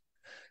minarets.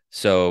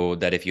 So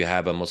that if you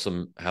have a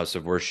Muslim house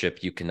of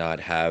worship, you cannot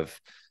have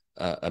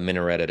a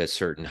minaret at a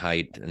certain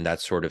height and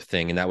that sort of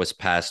thing. And that was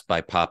passed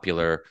by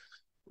popular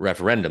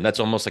referendum. That's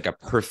almost like a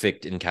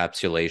perfect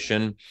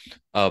encapsulation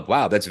of,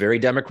 wow, that's very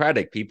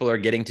democratic. People are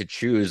getting to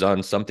choose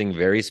on something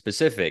very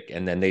specific.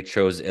 And then they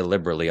chose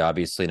illiberally,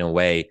 obviously, in a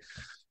way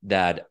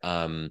that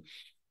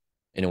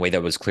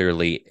was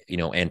clearly,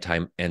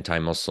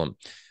 anti-Muslim.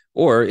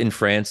 Or in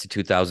France, the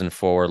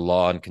 2004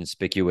 law on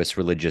conspicuous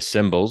religious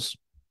symbols,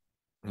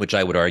 which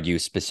I would argue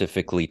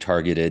specifically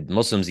targeted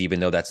Muslims, even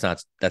though that's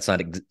not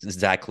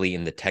exactly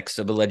in the text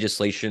of the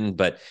legislation,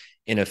 but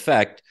in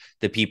effect,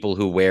 the people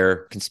who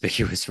wear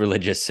conspicuous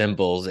religious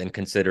symbols and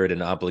consider it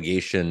an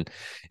obligation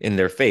in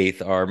their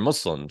faith are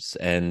Muslims,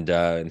 and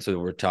so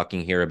we're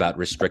talking here about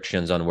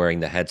restrictions on wearing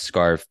the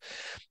headscarf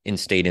in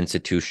state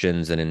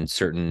institutions and in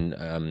certain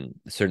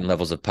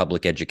levels of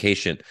public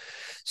education.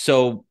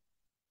 So.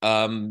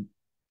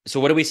 So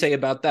what do we say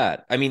about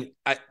that? I mean,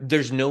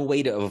 there's no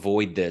way to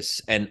avoid this.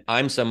 And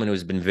I'm someone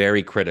who's been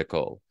very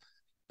critical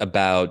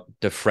about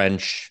the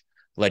French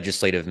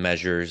legislative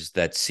measures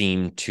that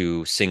seem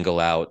to single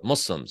out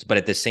Muslims. But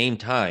at the same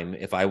time,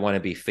 if I want to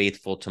be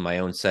faithful to my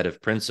own set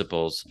of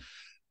principles,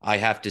 I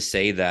have to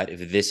say that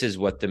if this is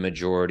what the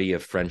majority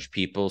of French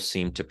people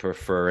seem to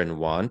prefer and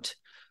want,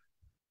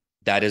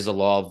 that is a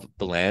law of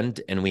the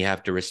land, and we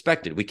have to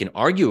respect it. We can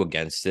argue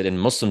against it,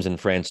 and Muslims in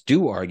France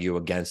do argue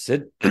against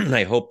it.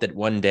 I hope that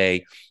one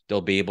day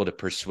they'll be able to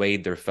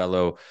persuade their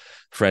fellow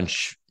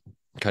French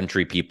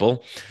country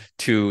people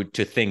to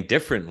think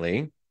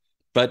differently.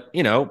 But,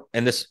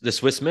 and the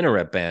Swiss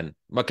minaret ban,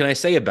 what can I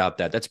say about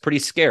that? That's pretty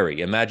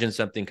scary. Imagine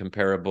something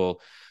comparable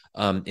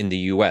in the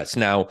US.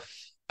 Now,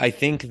 I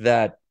think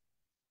that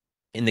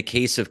in the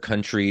case of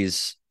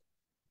countries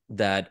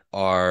that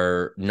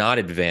are not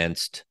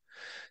advanced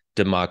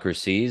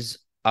democracies,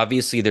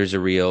 obviously there's a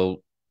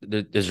real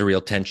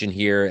tension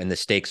here, and the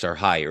stakes are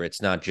higher.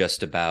 It's not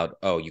just about,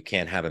 oh, you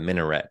can't have a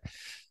minaret.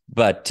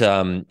 But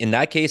in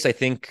that case, I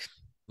think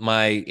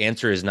my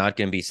answer is not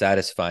going to be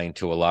satisfying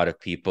to a lot of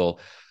people.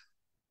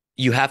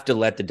 You have to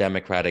let the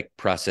democratic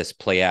process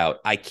play out.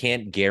 I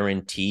can't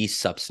guarantee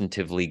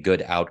substantively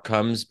good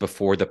outcomes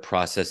before the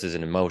process is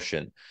in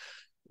motion.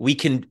 We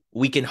can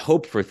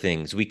hope for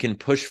things, we can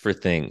push for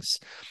things,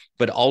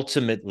 but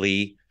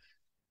ultimately,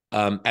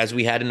 as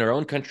we had in our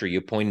own country,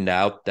 you pointed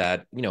out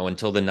that,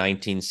 until the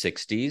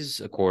 1960s,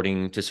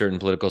 according to certain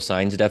political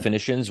science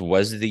definitions,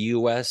 was the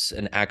US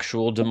an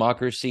actual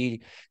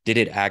democracy? Did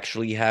it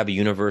actually have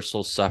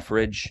universal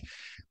suffrage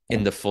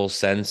in the full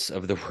sense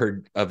of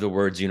the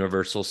words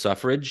universal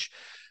suffrage?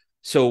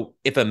 So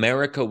if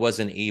America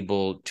wasn't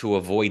able to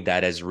avoid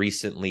that as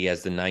recently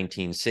as the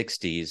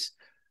 1960s,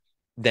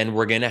 then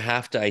we're going to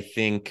have to, I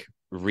think,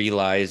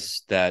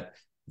 realize that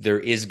there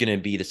is going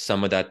to be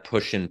some of that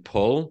push and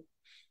pull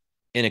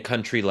in a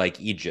country like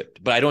Egypt.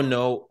 But I don't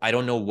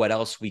know what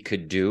else we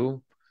could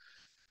do.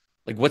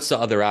 Like, what's the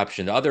other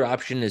option? The other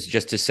option is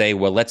just to say,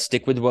 well, let's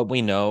stick with what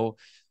we know,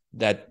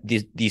 that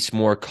these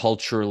more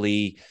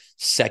culturally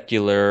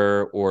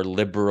secular or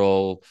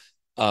liberal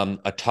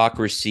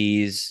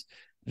autocracies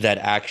that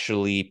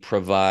actually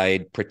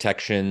provide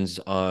protections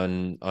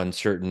on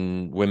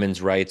certain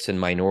women's rights and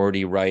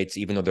minority rights,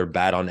 even though they're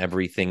bad on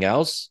everything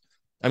else.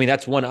 I mean,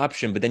 that's one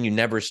option, but then you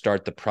never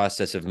start the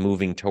process of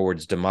moving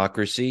towards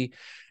democracy.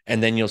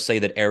 And then you'll say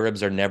that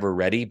Arabs are never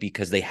ready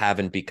because they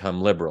haven't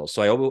become liberal.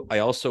 So I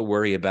also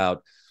worry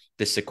about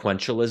the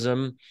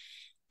sequentialism.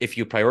 If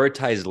you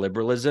prioritize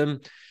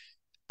liberalism,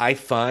 I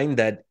find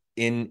that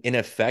in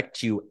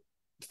effect,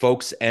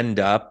 folks end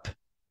up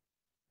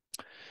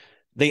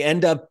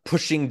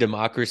pushing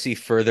democracy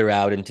further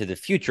out into the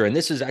future. And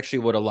this is actually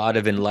what a lot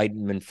of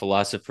Enlightenment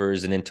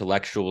philosophers and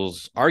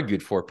intellectuals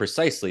argued for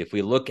precisely. If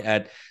we look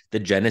at the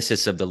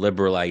genesis of the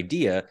liberal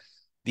idea,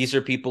 these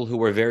are people who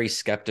were very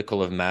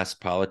skeptical of mass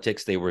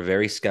politics. They were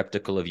very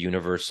skeptical of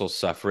universal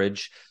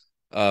suffrage.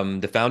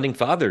 The founding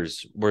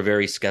fathers were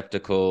very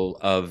skeptical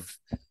of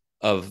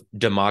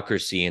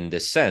democracy in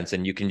this sense.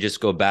 And you can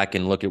just go back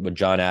and look at what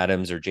John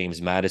Adams or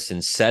James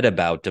Madison said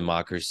about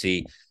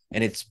democracy,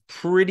 and it's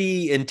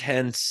pretty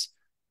intense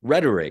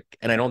rhetoric.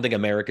 And I don't think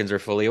Americans are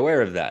fully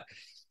aware of that.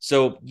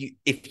 So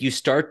if you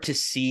start to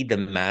see the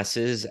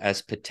masses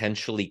as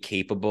potentially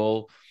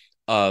capable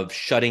of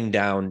shutting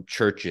down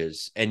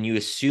churches, and you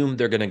assume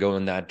they're going to go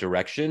in that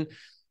direction,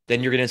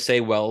 then you're going to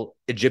say, well,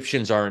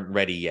 Egyptians aren't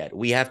ready yet.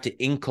 We have to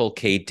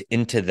inculcate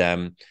into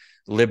them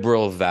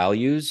liberal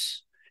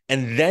values,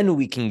 and then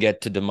we can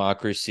get to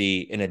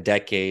democracy in a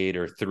decade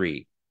or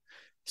three.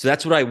 So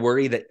that's what I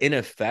worry, that in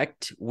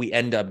effect, we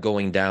end up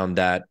going down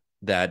that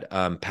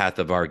path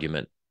of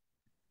argument.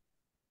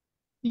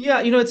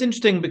 Yeah, it's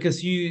interesting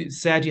because you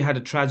said you had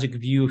a tragic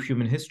view of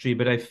human history,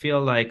 but I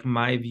feel like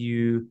my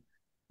view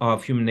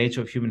of human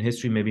nature, of human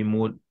history, may be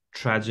more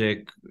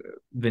tragic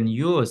than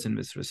yours in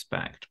this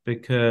respect,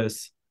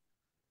 because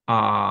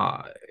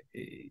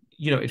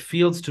it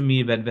feels to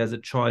me that there's a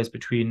choice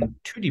between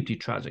two deeply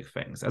tragic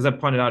things. As I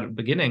pointed out at the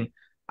beginning,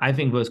 I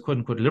think those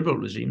quote-unquote liberal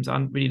regimes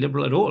aren't really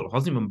liberal at all.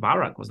 Hosni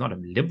Mubarak was not a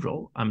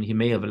liberal. I mean, he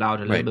may have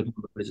allowed a little bit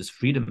more religious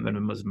freedom than the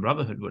Muslim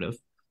Brotherhood would have,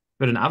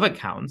 but on other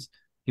counts,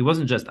 he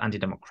wasn't just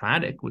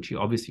anti-democratic, which he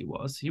obviously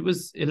was. He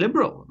was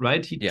illiberal,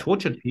 right? He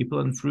tortured people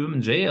and threw them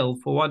in jail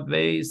for what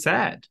they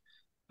said.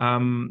 He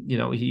wanted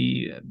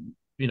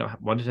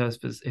to have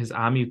his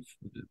army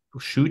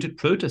shoot at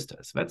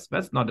protesters.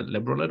 That's not a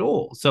liberal at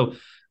all. So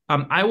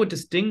I would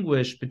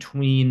distinguish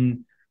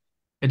between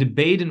a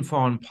debate in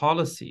foreign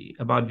policy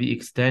about the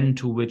extent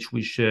to which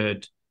we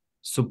should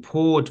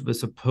support the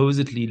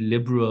supposedly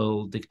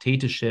liberal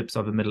dictatorships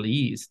of the Middle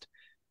East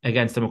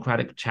against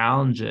democratic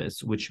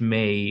challenges, which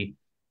may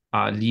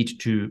lead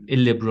to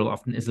illiberal,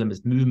 often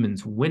Islamist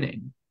movements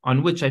winning,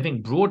 on which I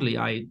think broadly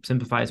I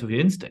sympathize with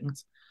your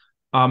instincts,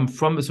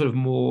 from the sort of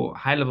more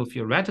high-level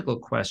theoretical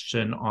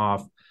question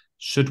of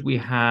should we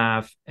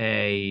have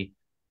a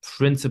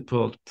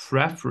principled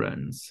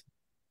preference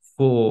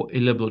for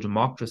illiberal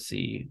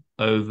democracy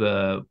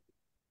over,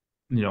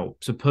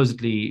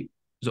 supposedly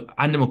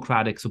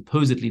undemocratic,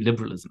 supposedly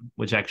liberalism,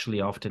 which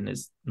actually often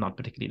is not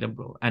particularly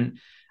liberal. And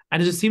it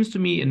just seems to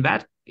me in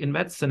that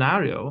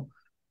scenario,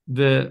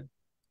 the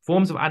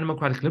forms of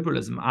undemocratic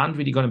liberalism aren't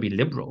really going to be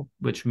liberal,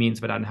 which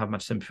means that I don't have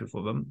much sympathy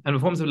for them. And the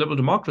forms of liberal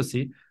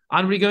democracy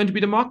aren't really going to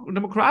be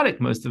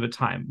democratic most of the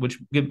time, which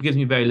gives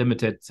me very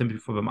limited sympathy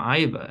for them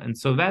either. And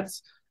so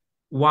that's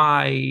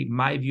why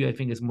my view, I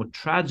think, is more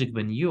tragic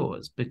than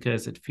yours,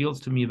 because it feels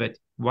to me that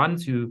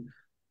once you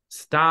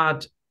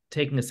start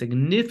taking a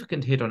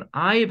significant hit on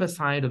either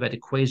side of that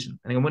equation,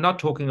 and we're not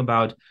talking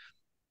about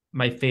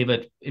my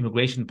favorite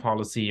immigration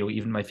policy or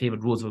even my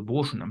favorite rules of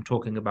abortion. I'm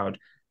talking about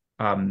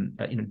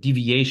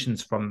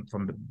deviations from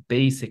the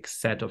basic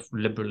set of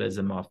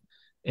liberalism of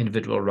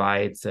individual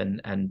rights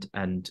and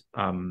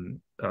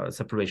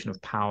separation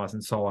of powers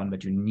and so on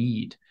that you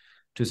need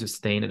to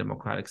sustain a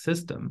democratic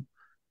system.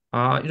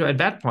 At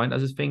that point, I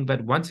just think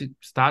that once you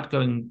start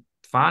going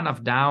far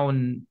enough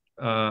down,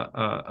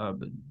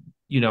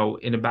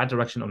 in a bad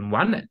direction on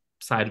one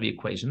side of the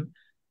equation,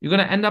 you're going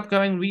to end up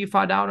going really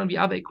far down on the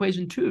other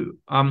equation too.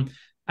 And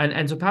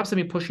so perhaps let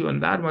me push you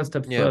on that one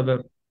step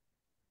further.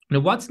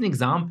 What's an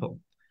example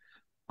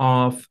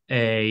of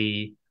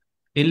a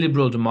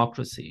illiberal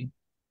democracy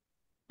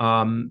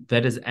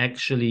that has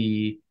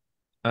actually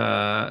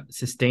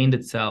sustained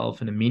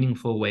itself in a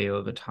meaningful way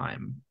over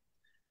time,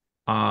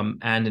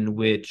 and in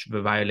which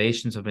the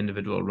violations of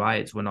individual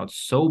rights were not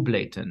so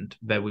blatant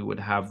that we would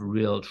have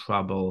real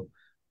trouble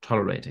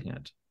tolerating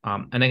it?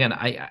 And again,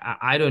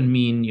 I don't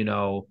mean,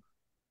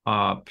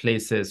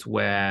 places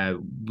where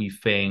we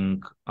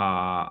think,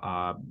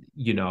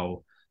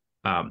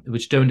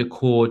 which don't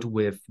accord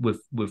with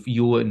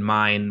your and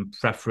mine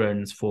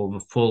preference for the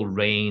full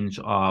range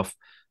of,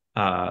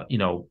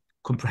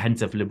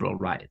 comprehensive liberal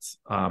rights.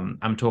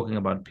 I'm talking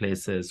about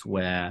places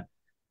where,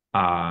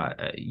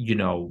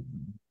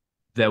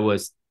 there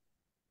was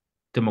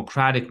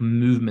democratic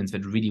movements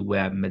that really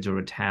were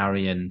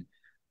majoritarian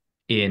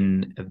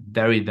in a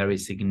very, very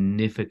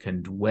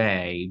significant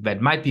way that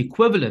might be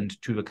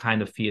equivalent to the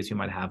kind of fears you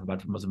might have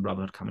about the Muslim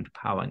Brotherhood coming to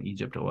power in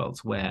Egypt or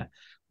elsewhere.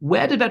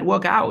 Where did that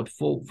work out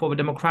for the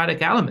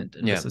democratic element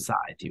in the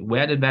society?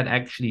 Where did that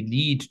actually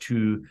lead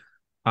to,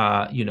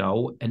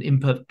 an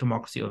imperfect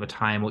democracy over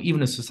time, or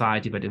even a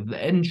society that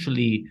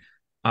eventually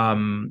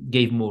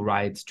gave more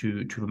rights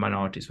to the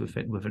minorities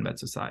within that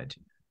society?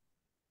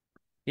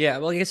 Yeah,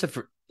 well, I guess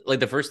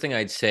the first thing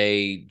I'd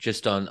say,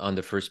 just on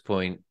the first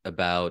point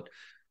about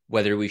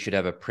whether we should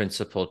have a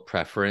principled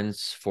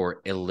preference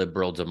for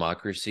illiberal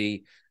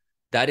democracy,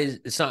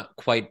 it's not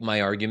quite my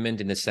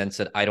argument, in the sense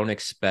that I don't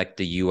expect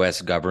the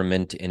US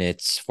government in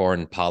its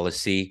foreign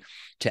policy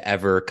to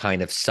ever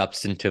kind of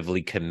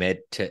substantively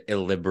commit to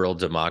illiberal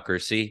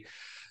democracy.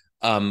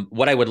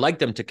 What I would like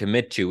them to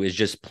commit to is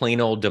just plain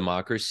old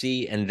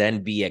democracy, and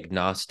then be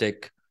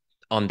agnostic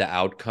on the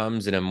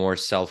outcomes in a more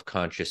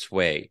self-conscious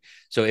way.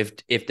 So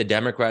if the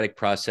democratic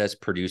process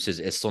produces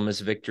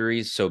Islamist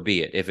victories, so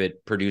be it. If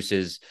it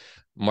produces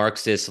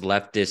Marxist,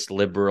 leftist,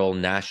 liberal,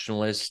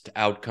 nationalist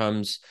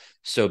outcomes,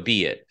 so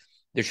be it.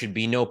 There should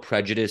be no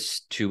prejudice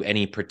to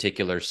any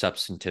particular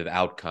substantive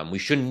outcome. We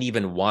shouldn't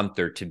even want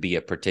there to be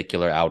a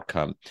particular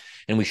outcome.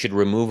 And we should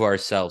remove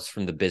ourselves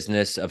from the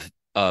business of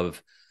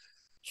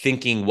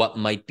thinking what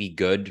might be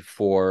good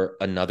for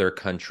another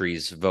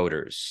country's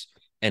voters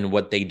and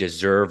what they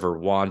deserve or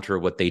want, or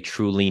what they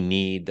truly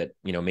need, that,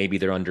 maybe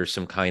they're under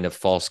some kind of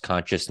false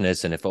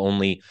consciousness. And if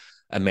only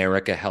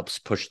America helps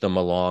push them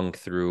along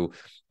through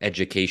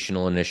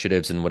educational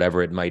initiatives and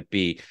whatever it might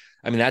be.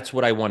 I mean, that's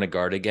what I want to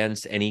guard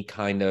against.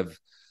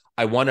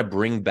 I want to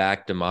bring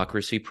back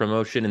democracy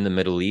promotion in the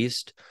Middle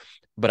East,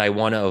 but I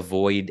want to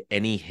avoid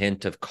any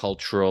hint of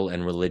cultural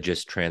and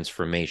religious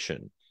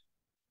transformation.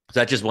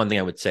 So that's just one thing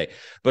I would say.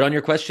 But on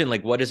your question,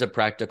 what is a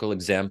practical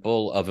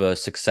example of a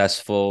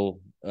successful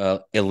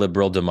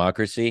illiberal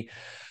democracy?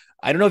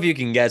 I don't know if you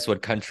can guess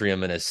what country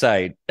I'm going to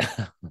cite,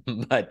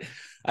 but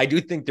I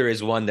do think there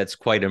is one that's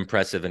quite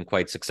impressive and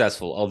quite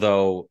successful,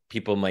 although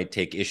people might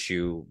take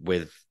issue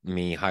with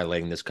me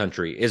highlighting this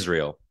country,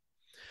 Israel.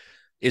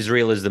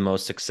 Israel is the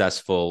most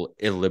successful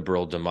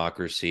illiberal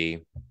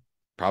democracy,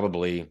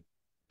 probably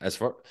as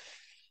far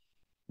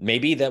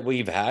maybe that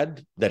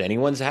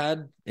anyone's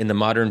had in the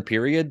modern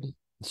period.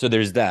 So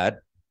there's that.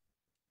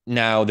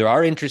 Now, there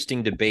are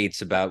interesting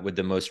debates about with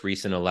the most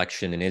recent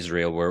election in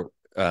Israel, where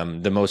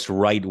the most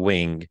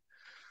right-wing.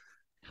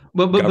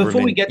 But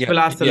before we get to the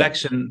last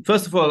election,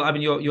 first of all, I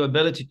mean, your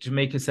ability to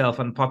make yourself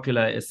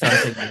unpopular is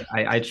something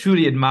I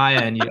truly admire.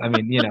 And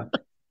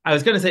I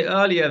was going to say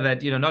earlier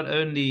that, not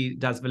only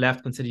does the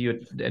left consider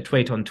you a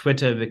twit on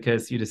Twitter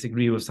because you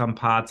disagree with some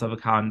parts of a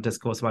current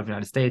discourse about the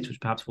United States, which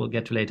perhaps we'll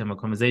get to later in the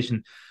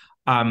conversation,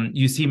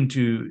 you seem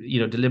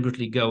to,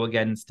 deliberately go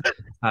against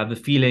the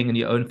feeling in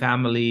your own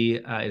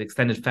family, an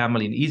extended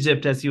family in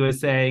Egypt, as you were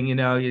saying.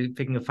 You're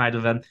picking a fight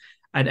with them,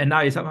 and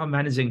now you're somehow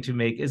managing to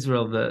make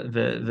Israel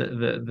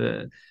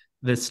the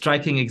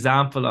striking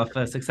example of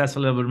a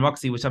successful liberal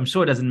democracy, which I'm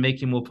sure doesn't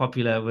make you more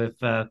popular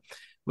with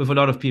a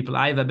lot of people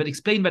either. But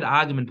explain that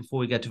argument before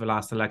we get to the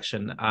last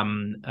election,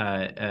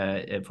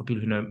 for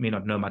people who may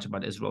not know much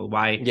about Israel.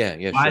 Why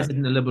Sure. is it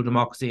a liberal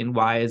democracy, and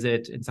why is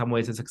it in some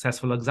ways a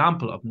successful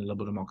example of a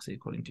liberal democracy,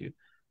 according to you?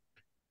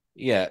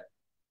 Yeah.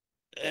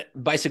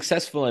 By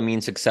successful, I mean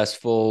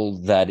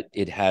successful that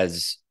it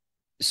has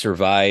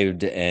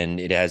survived, and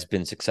it has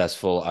been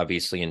successful,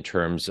 obviously, in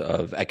terms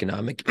of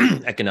economic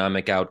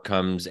economic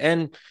outcomes,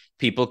 and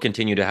people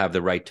continue to have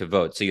the right to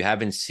vote. So you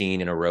haven't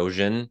seen an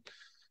erosion,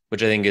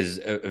 which I think is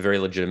a very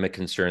legitimate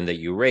concern that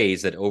you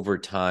raise, that over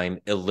time,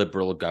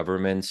 illiberal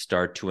governments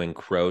start to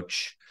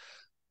encroach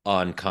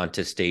on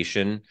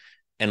contestation.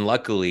 And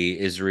luckily,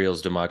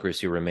 Israel's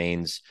democracy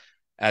remains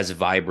as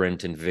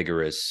vibrant and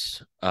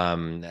vigorous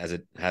as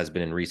it has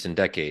been in recent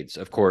decades.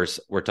 Of course,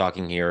 we're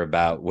talking here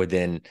about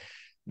within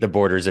the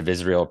borders of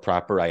Israel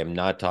proper. I am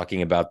not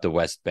talking about the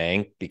West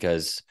Bank,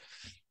 because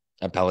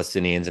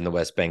Palestinians in the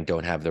West Bank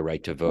don't have the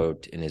right to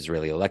vote in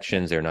Israeli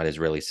elections. They're not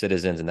Israeli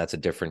citizens, and that's a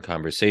different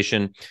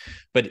conversation.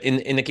 But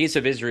in the case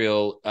of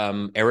Israel,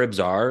 Arabs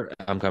are,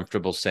 I'm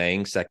comfortable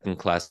saying,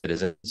 second-class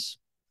citizens.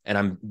 And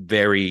I'm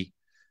very,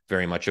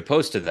 very much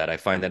opposed to that. I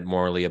find that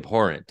morally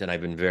abhorrent, and I've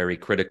been very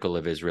critical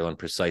of Israel on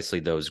precisely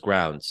those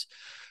grounds.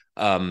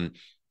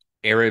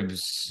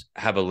 Arabs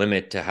have a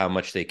limit to how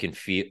much they can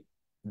feel.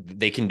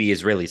 They can be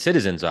Israeli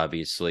citizens,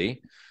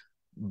 obviously,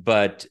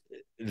 but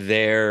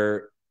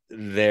their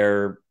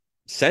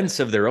sense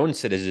of their own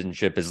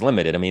citizenship is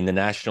limited. I mean, the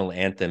national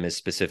anthem is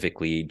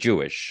specifically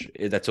Jewish.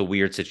 That's a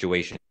weird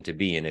situation to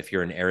be in. If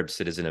you're an Arab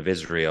citizen of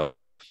Israel,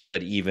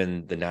 but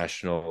even the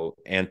national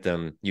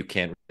anthem, you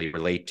can't really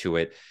relate to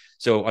it.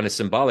 So on a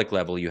symbolic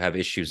level, you have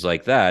issues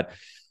like that.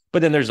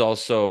 But then there's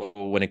also,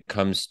 when it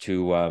comes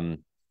to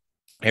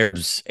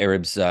Arabs,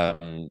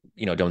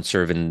 don't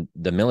serve in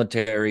the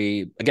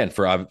military, again,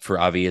 for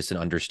obvious and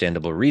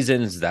understandable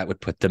reasons. That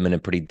would put them in a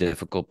pretty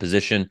difficult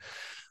position.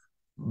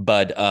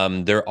 But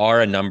there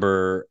are a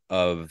number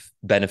of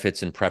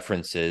benefits and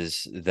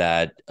preferences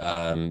that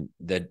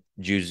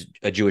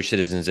Jewish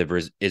citizens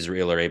of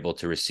Israel are able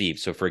to receive.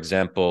 So, for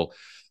example,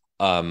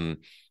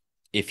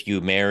 if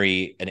you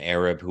marry an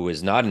Arab who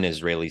is not an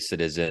Israeli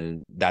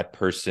citizen, that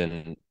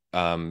person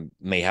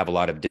may have a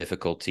lot of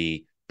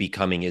difficulty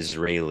becoming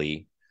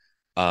Israeli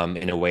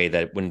in a way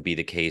that wouldn't be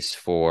the case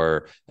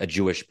for a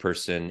Jewish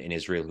person in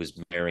Israel who's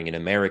marrying an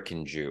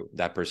American Jew.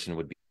 That person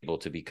would be able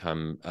to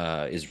become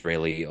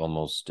Israeli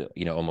almost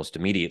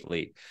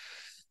immediately.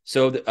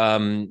 So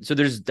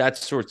there's that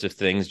sorts of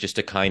things. Just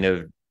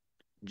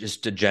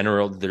a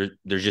general.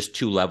 There's just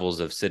two levels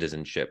of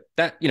citizenship.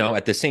 That,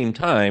 at the same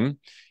time,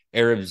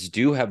 Arabs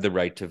do have the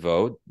right to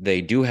vote.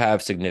 They do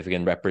have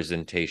significant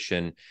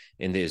representation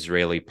in the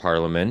Israeli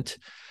parliament,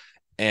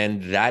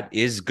 and that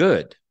is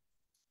good.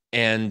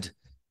 And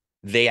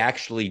they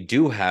actually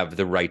do have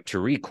the right to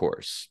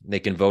recourse. They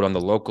can vote on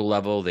the local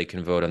level. They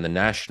can vote on the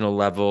national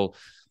level.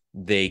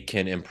 They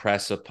can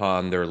impress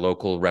upon their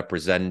local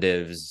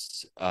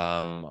representatives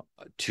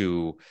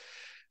to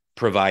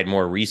provide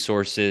more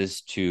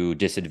resources to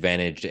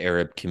disadvantaged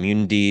Arab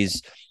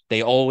communities.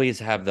 They always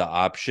have the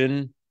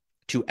option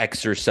to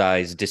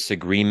exercise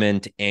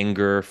disagreement,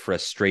 anger,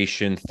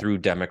 frustration through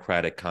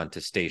democratic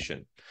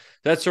contestation.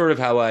 That's sort of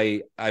how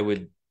I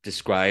would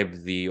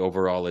describe the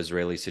overall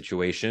Israeli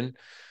situation.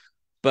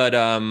 But,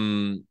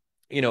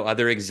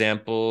 other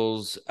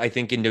examples, I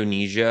think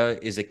Indonesia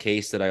is a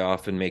case that I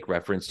often make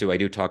reference to. I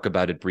do talk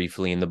about it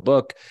briefly in the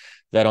book,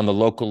 that on the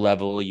local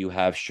level, you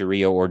have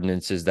Sharia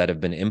ordinances that have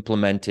been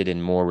implemented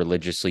in more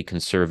religiously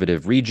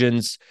conservative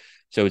regions.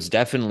 So it's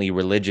definitely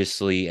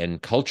religiously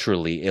and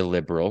culturally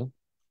illiberal.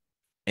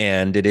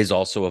 And it is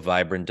also a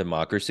vibrant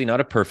democracy, not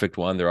a perfect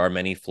one. There are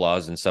many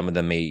flaws, and some of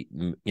them may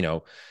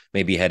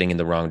be heading in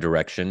the wrong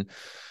direction.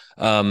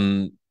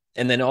 And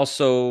then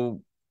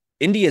also,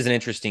 India is an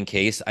interesting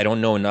case. I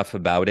don't know enough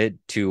about it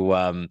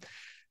to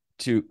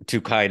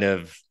kind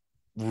of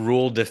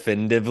rule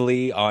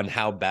definitively on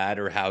how bad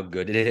or how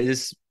good it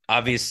is.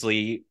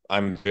 Obviously,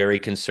 I'm very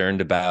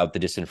concerned about the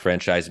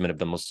disenfranchisement of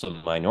the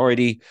Muslim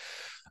minority,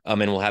 and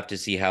we'll have to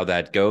see how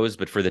that goes.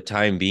 But for the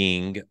time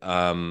being,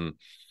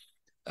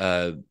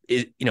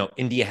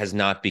 India has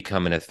not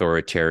become an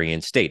authoritarian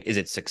state. Is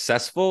it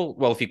successful?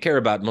 Well, if you care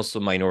about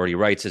Muslim minority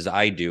rights, as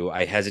I do,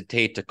 I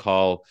hesitate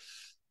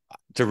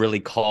to really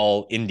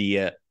call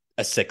India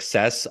a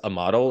success, a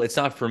model. It's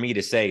not for me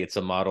to say it's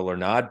a model or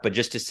not, but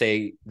just to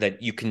say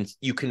that you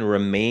can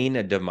remain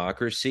a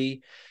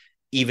democracy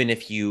even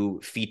if you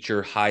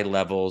feature high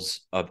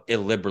levels of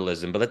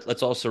illiberalism. But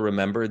let's also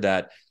remember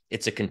that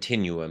it's a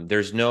continuum.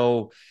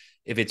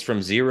 If it's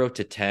from 0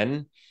 to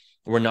 10,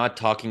 we're not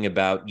talking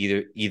about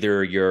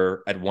either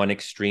you're at one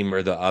extreme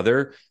or the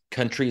other.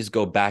 Countries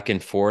go back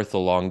and forth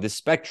along the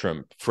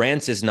spectrum.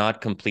 France is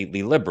not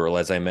completely liberal,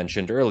 as I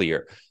mentioned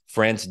earlier.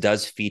 France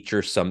does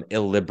feature some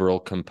illiberal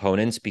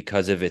components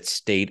because of its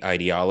state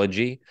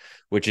ideology,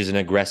 which is an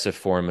aggressive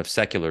form of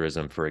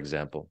secularism, for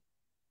example.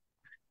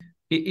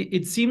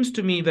 It seems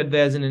to me that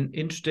there's an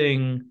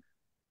interesting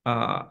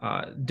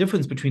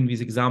difference between these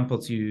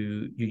examples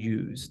you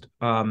used,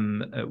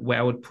 where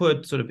I would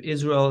put sort of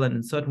Israel and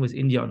in certain ways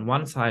India on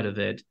one side of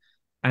it,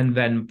 and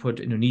then put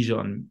Indonesia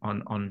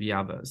on the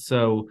other.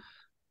 So,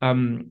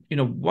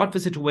 what the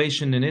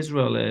situation in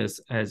Israel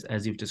is,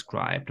 as you've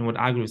described, and what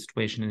I argue the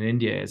situation in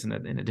India is in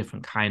a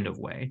different kind of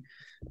way,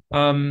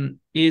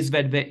 is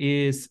that there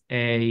is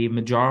a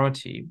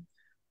majority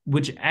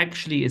which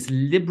actually is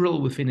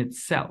liberal within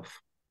itself,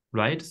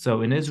 right?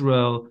 So in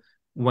Israel,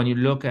 when you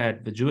look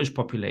at the Jewish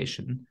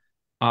population,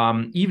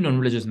 even on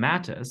religious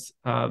matters,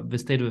 the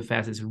state of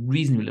affairs is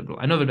reasonably liberal.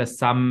 I know that there's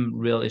some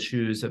real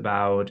issues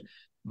about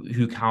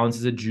who counts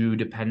as a Jew,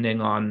 depending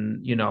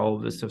on,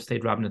 the sort of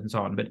state rabbinate and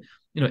so on. But,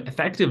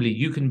 effectively,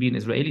 you can be an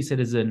Israeli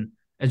citizen,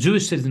 a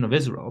Jewish citizen of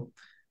Israel,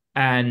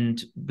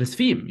 and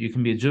blaspheme. You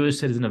can be a Jewish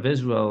citizen of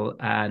Israel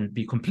and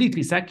be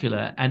completely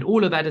secular, and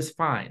all of that is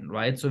fine,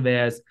 right? So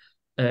there's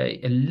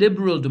a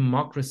liberal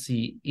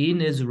democracy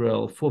in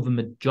Israel for the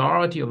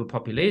majority of the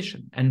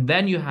population. And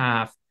then you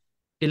have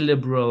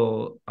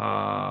illiberal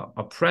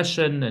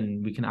oppression,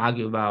 and we can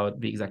argue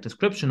about the exact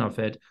description of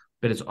it,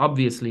 but it's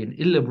obviously an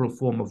illiberal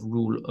form of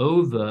rule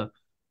over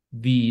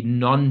the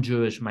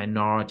non-Jewish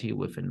minority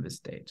within the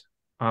state.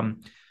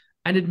 And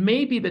it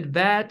may be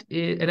that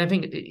is, and I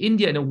think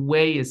India in a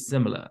way is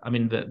similar. I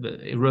mean,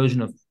 the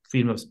erosion of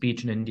freedom of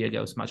speech in India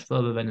goes much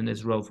further than in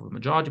Israel for the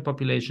majority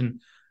population.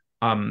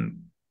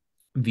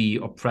 The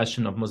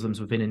oppression of Muslims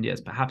within India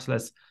is perhaps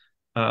less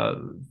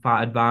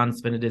far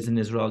advanced than it is in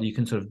Israel. You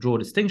can sort of draw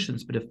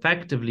distinctions, but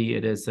effectively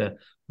it is a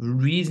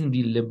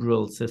reasonably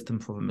liberal system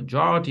for the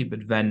majority,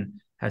 but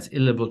then has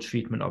illiberal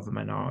treatment of the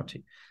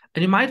minority.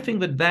 And you might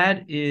think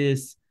that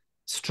is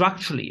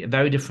structurally a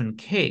very different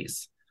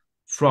case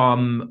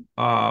from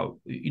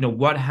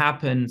what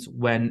happens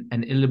when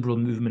an illiberal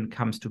movement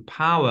comes to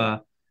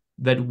power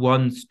that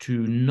wants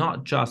to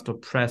not just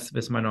oppress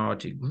this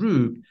minority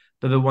group,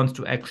 but that wants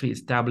to actually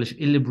establish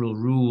illiberal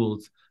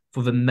rules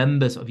for the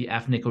members of the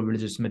ethnic or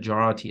religious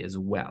majority as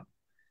well.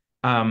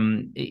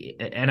 And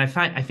I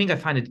think I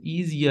find it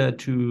easier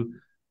to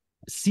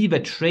see the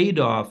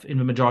trade-off in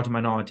the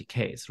majority-minority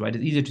case, right?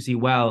 It's easier to see,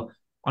 well,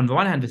 on the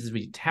one hand, this is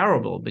really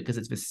terrible because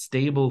it's this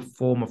stable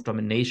form of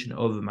domination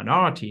over the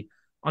minority.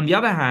 On the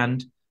other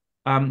hand,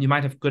 you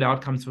might have good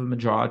outcomes for the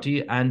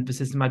majority, and the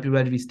system might be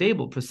relatively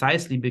stable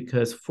precisely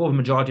because for the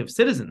majority of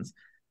citizens,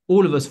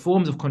 all of those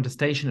forms of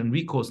contestation and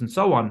recourse and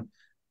so on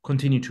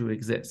continue to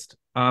exist.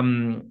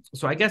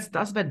 So I guess,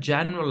 does that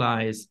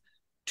generalize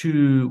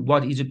to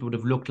what Egypt would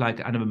have looked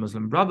like under the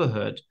Muslim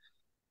Brotherhood,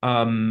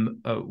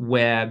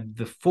 where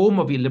the form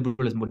of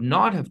illiberalism would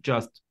not have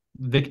just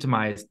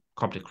victimized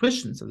Coptic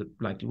Christians, as it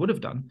likely would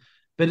have done,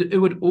 but it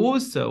would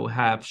also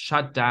have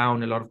shut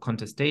down a lot of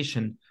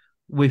contestation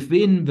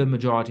within the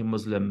majority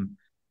Muslim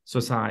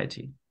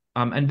society.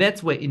 And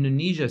that's where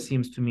Indonesia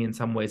seems to me in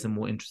some ways a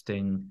more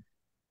interesting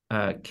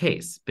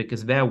case,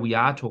 because there we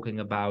are talking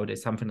about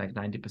something like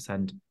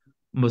 90%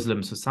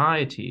 Muslim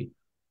society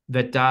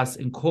that does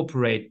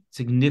incorporate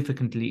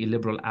significantly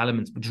illiberal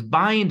elements which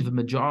bind the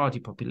majority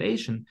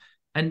population.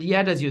 And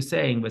yet, as you're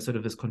saying, there's sort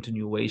of this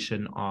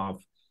continuation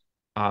of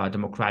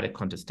democratic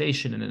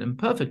contestation in an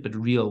imperfect but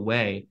real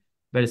way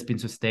that has been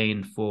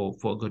sustained for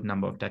a good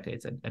number of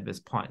decades at this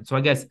point. So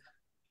I guess,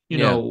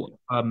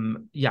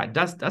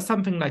 does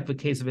something like the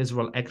case of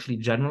Israel actually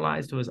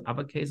generalize to those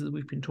other cases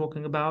we've been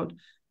talking about?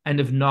 And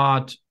if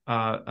not,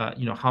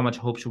 how much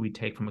hope should we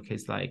take from a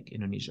case like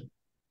Indonesia?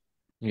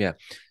 Yeah.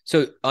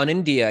 So on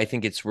India, I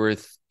think it's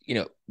worth,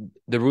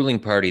 the ruling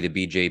party, the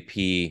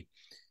BJP,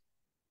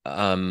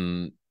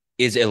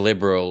 is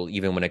illiberal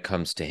even when it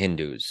comes to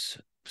Hindus.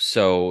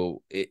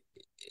 So it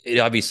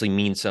obviously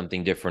means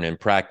something different in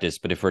practice.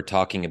 But if we're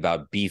talking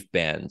about beef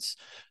bans,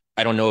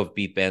 I don't know if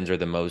beef bans are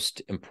the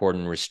most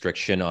important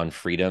restriction on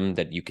freedom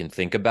that you can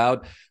think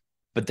about,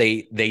 but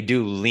they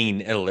do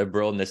lean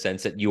illiberal in the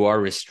sense that you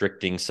are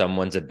restricting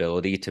someone's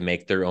ability to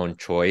make their own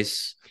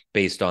choice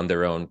based on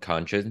their own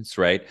conscience,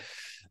 right?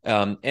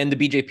 And the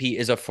BJP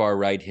is a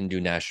far-right Hindu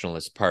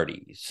nationalist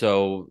party.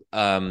 So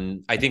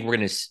I think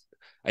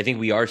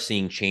we are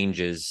seeing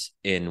changes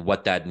in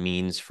what that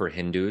means for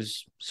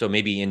Hindus. So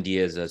maybe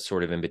India is a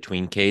sort of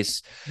in-between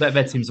case.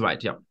 That seems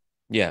right, yeah.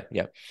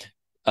 Yeah.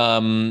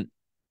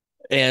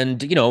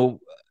 And,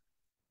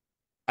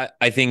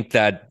 I think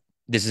that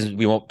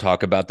we won't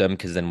talk about them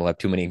because then we'll have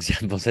too many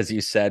examples, as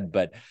you said,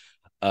 but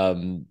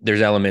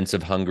there's elements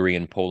of Hungary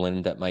and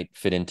Poland that might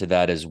fit into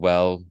that as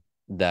well.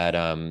 That,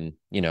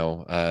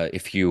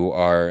 if you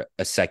are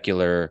a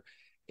secular,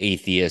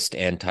 atheist,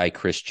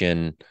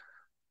 anti-Christian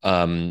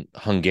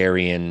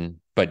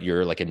Hungarian but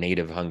you're like a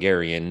native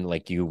Hungarian,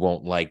 like you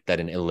won't like that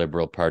an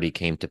illiberal party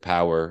came to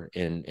power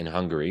in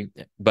Hungary.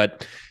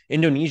 But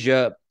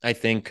Indonesia, I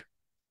think,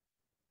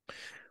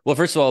 well,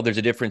 first of all, there's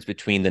a difference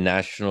between the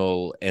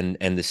national and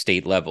the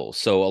state level.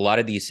 So a lot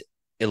of these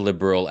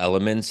illiberal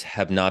elements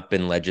have not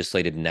been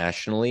legislated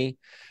nationally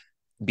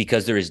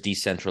because there is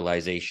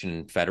decentralization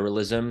and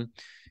federalism.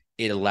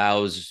 It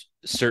allows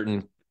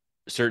certain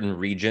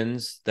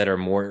regions that are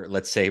more,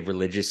 let's say,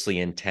 religiously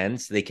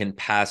intense, they can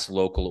pass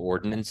local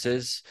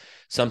ordinances.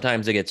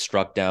 Sometimes they get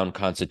struck down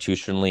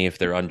constitutionally if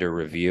they're under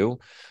review.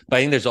 But I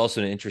think there's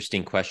also an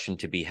interesting question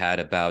to be had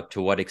about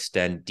to what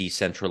extent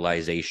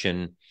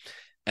decentralization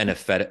and a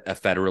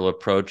federal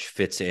approach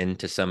fits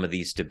into some of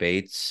these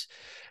debates.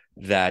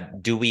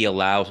 That do we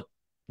allow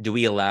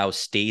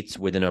states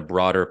within a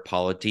broader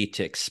polity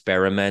to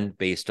experiment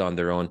based on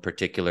their own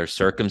particular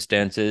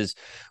circumstances?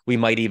 We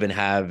might even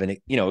have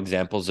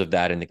examples of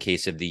that in the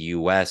case of the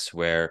US,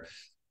 where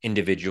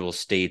individual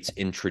states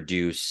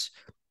introduce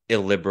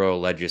illiberal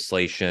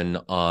legislation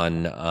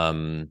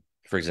on,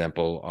 for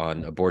example,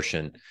 on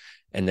abortion.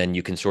 And then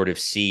you can sort of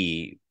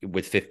see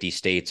with 50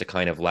 states a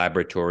kind of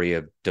laboratory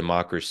of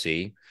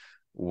democracy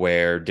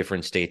where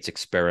different states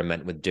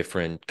experiment with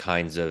different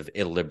kinds of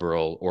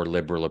illiberal or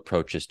liberal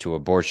approaches to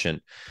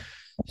abortion.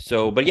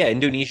 So, but yeah,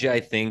 Indonesia,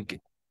 I think,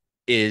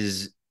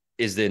 is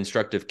the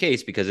instructive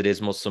case because it is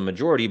Muslim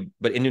majority,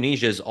 but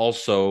Indonesia is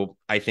also,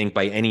 I think,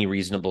 by any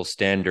reasonable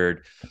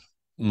standard,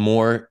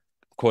 more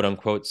quote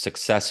unquote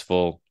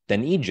successful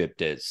than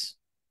Egypt is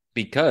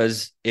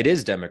because it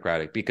is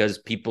democratic, because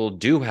people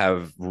do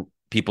have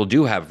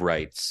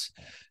rights.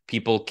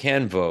 People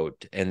can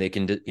vote and they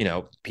can,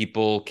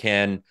 people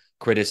can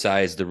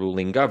criticize the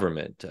ruling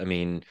government. I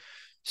mean,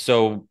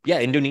 so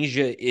yeah,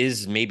 Indonesia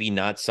is maybe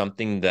not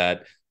something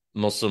that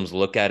Muslims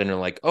look at and are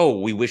like, oh,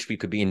 we wish we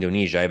could be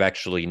Indonesia. I've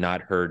actually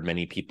not heard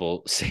many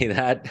people say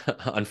that.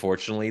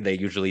 Unfortunately, they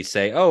usually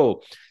say,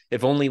 oh,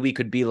 if only we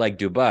could be like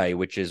Dubai,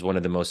 which is one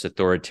of the most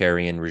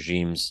authoritarian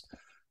regimes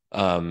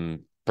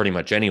pretty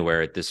much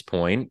anywhere at this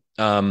point.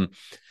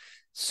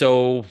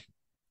 So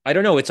I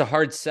don't know. It's a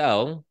hard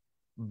sell,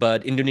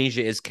 but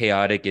Indonesia is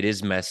chaotic. It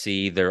is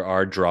messy. There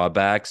are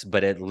drawbacks,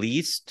 but at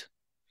least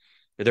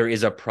there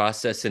is a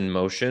process in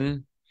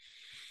motion.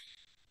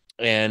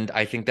 And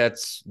I think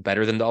that's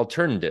better than the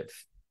alternative.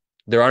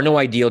 There are no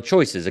ideal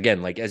choices.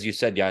 Again, like as you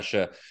said,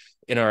 Yascha,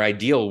 in our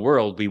ideal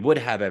world, we would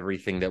have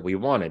everything that we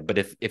wanted. But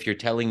if you're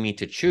telling me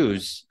to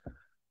choose,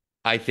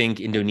 I think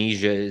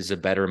Indonesia is a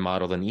better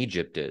model than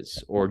Egypt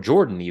is, or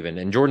Jordan even.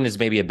 And Jordan is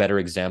maybe a better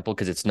example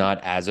because it's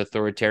not as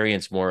authoritarian.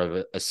 It's more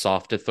of a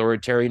soft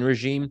authoritarian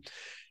regime.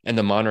 And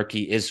the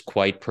monarchy is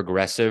quite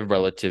progressive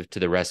relative to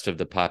the rest of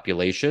the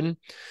population.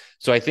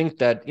 So I think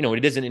that,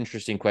 it is an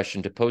interesting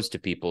question to pose to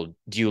people.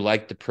 Do you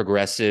like the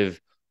progressive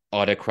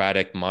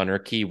autocratic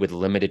monarchy with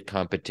limited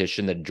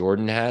competition that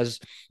Jordan has,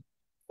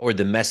 or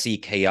the messy,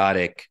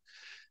 chaotic,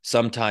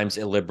 sometimes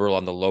illiberal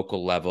on the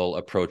local level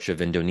approach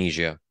of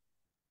Indonesia?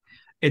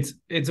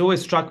 It's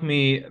always struck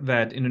me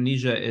that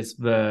Indonesia is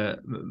the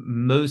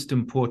most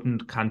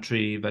important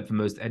country that the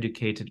most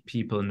educated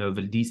people know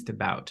the least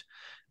about.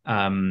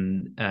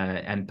 And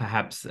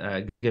perhaps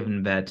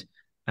given that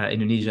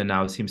Indonesia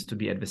now seems to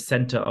be at the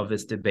center of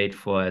this debate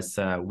for us,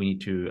 we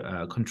need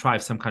to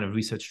contrive some kind of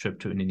research trip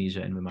to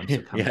Indonesia in the months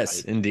to come.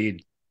 Yes,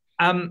 indeed.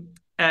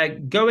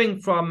 Going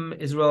from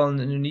Israel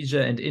and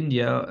Indonesia and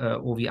India,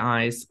 or the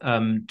eyes,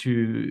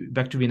 to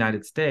back to the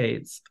United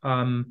States,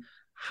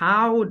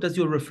 how does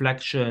your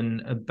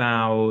reflection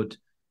about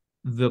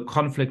the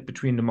conflict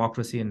between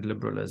democracy and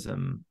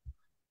liberalism,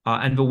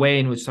 and the way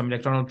in which somebody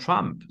like Donald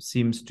Trump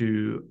seems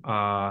to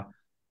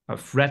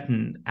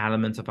threaten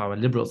elements of our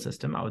liberal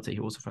system, I would say he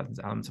also threatens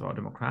elements of our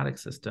democratic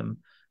system,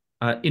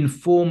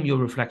 inform your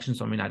reflections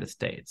on the United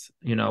States?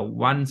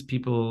 Once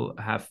people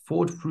have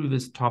thought through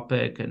this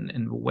topic and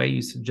the way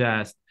you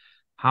suggest,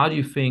 how do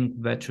you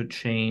think that should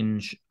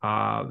change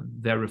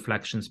their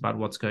reflections about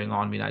what's going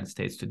on in the United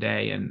States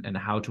today, and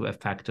how to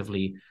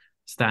effectively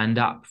stand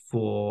up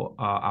for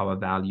our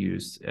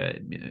values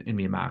in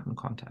the American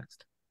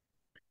context?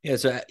 Yeah,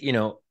 so,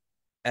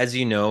 as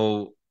you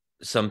know,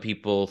 some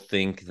people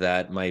think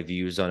that my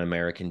views on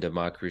American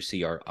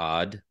democracy are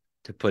odd,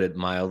 to put it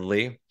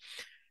mildly.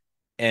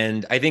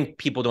 And I think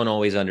people don't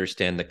always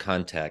understand the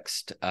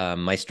context.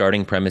 My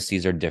starting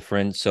premises are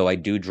different, so I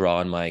do draw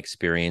on my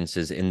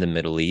experiences in the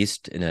Middle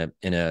East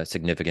in a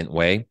significant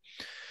way.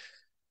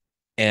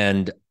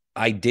 And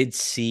I did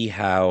see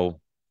how,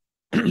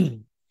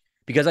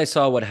 because I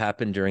saw what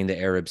happened during the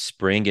Arab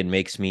Spring, it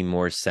makes me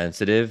more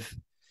sensitive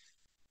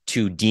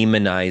to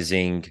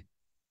demonizing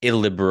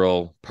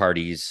illiberal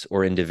parties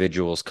or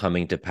individuals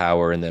coming to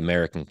power in the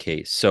American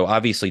case. So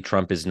obviously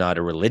Trump is not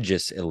a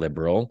religious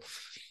illiberal,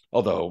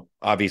 although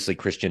obviously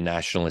Christian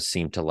nationalists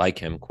seem to like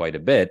him quite a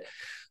bit.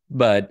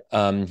 But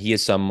he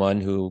is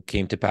someone who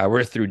came to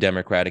power through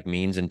democratic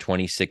means in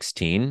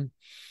 2016.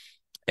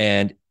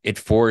 And it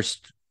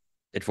forced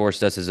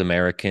us as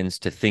Americans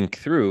to think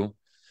through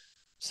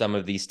some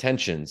of these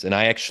tensions. And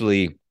I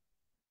actually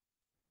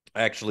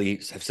I actually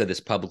have said this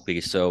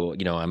publicly, so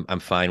I'm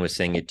fine with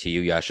saying it to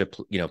you,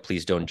 Yascha.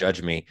 Please don't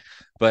judge me.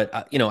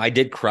 But I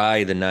did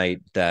cry the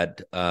night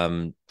that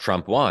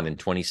Trump won in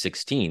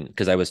 2016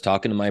 because I was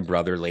talking to my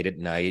brother late at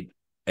night,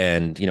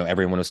 and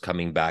everyone was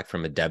coming back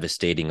from a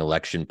devastating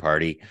election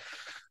party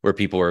where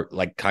people were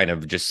like kind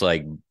of just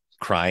like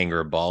crying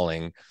or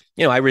bawling.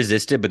 I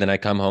resisted, but then I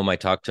come home, I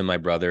talk to my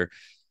brother,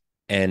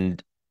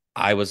 and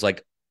I was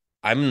like,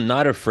 I'm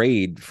not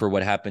afraid for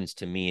what happens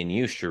to me and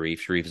you,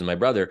 Sharif. Sharif is my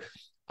brother.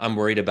 I'm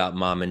worried about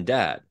mom and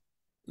dad.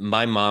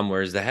 My mom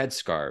wears the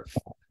headscarf.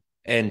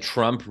 And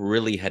Trump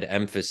really had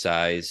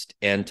emphasized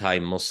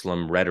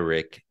anti-Muslim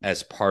rhetoric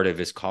as part of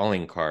his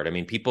calling card. I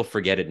mean, people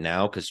forget it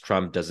now because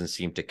Trump doesn't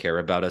seem to care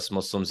about us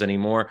Muslims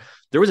anymore.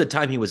 There was a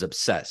time he was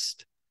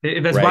obsessed.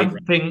 If there's Right.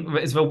 one thing,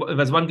 if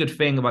there's one good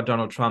thing about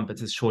Donald Trump,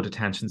 it's his short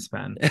attention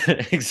span.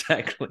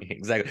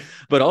 Exactly.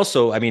 But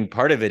also, I mean,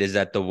 part of it is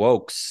that the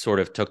wokes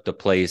sort of took the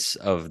place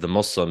of the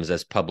Muslims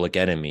as public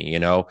enemy,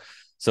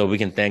 so we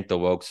can thank the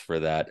wokes for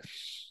that.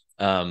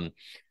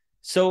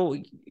 So,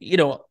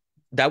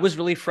 that was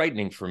really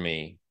frightening for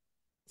me.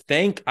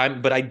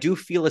 But I do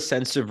feel a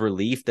sense of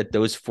relief that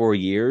those 4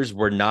 years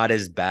were not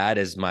as bad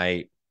as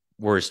my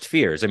worst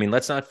fears. I mean,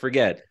 let's not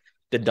forget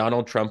that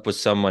Donald Trump was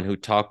someone who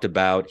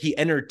he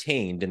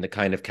entertained in the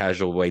kind of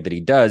casual way that he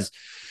does,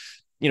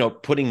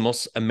 putting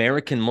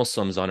American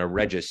Muslims on a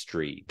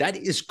registry. That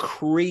is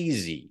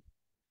crazy.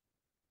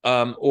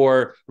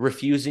 Or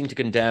refusing to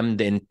condemn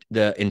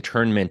the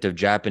internment of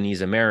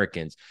Japanese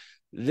Americans.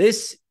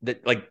 That's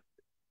like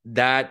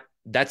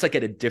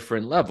at a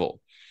different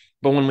level.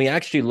 But when we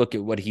actually look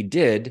at what he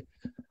did,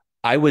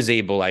 I was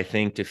able, I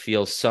think, to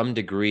feel some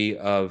degree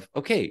of,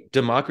 okay,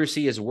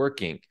 democracy is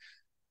working.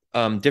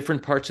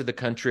 Different parts of the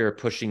country are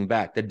pushing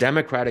back. The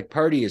Democratic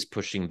Party is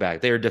pushing back.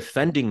 They are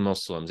defending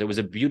Muslims. It was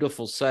a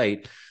beautiful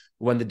sight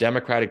when the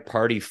Democratic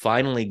Party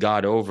finally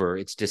got over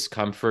its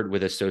discomfort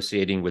with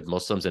associating with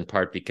Muslims, in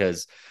part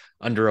because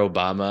under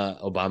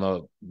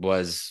Obama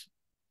was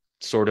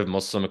sort of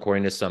Muslim,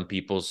 according to some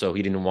people, so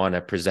he didn't want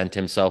to present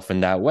himself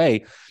in that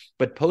way.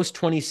 But post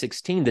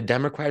 2016, the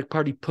Democratic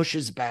Party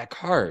pushes back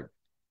hard,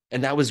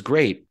 and that was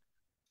great.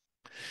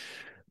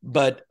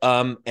 But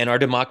and our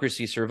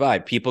democracy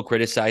survived. People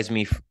criticize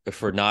me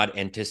for not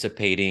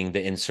anticipating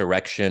the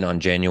insurrection on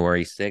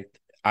January 6th.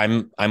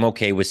 I'm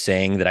okay with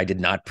saying that I did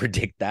not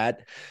predict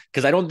that,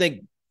 because I don't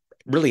think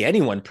really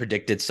anyone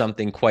predicted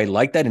something quite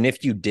like that. And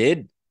if you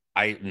did,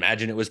 I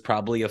imagine it was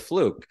probably a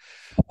fluke.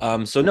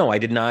 So no, I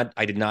did not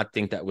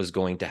think that was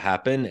going to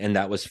happen, and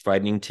that was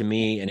frightening to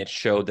me. And it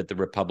showed that the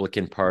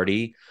Republican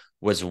Party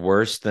was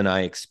worse than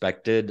I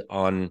expected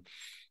when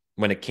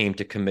it came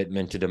to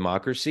commitment to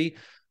democracy.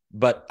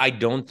 But I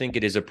don't think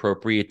it is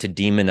appropriate to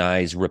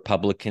demonize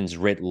Republicans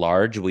writ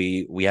large.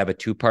 We have a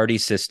two-party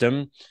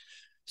system.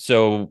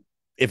 So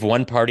if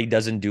one party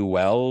doesn't do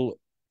well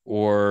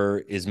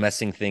or is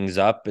messing things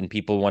up and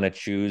people want to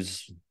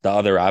choose the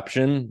other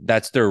option,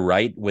 that's their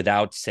right,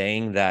 without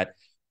saying that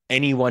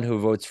anyone who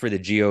votes for the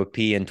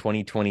GOP in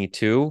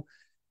 2022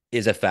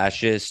 is a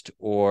fascist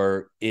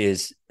or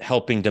is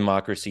helping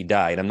democracy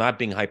die. And I'm not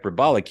being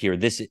hyperbolic here.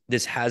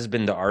 This has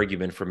been the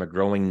argument from a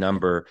growing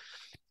number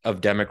of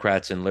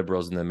Democrats and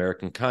liberals in the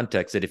American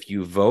context, that if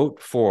you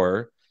vote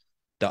for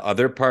the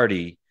other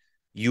party,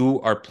 you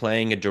are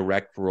playing a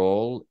direct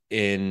role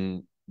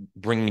in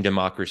bringing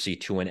democracy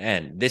to an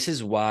end. This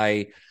is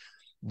why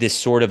this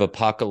sort of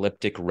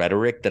apocalyptic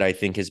rhetoric that I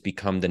think has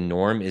become the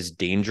norm is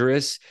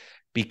dangerous,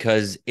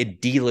 because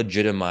it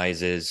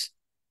delegitimizes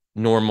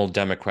normal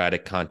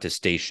democratic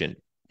contestation.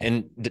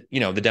 And,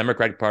 the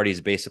Democratic Party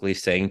is basically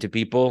saying to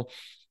people,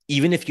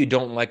 even if you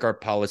don't like our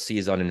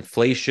policies on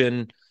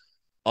inflation,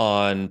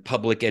 on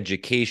public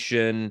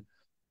education,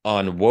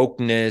 on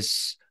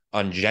wokeness,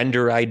 on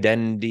gender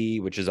identity,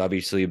 which is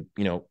obviously,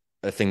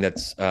 a thing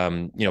that's,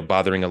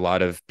 bothering a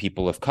lot of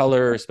people of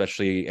color,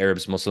 especially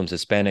Arabs, Muslims,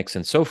 Hispanics,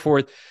 and so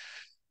forth.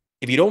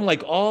 If you don't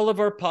like all of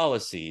our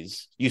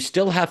policies, you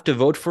still have to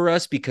vote for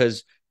us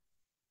because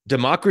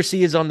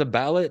democracy is on the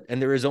ballot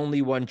and there is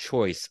only one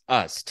choice,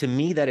 us. To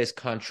me, that is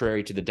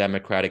contrary to the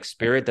democratic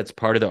spirit. That's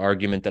part of the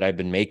argument that I've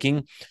been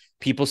making.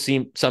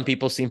 Some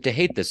people seem to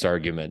hate this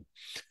argument.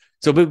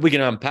 So we can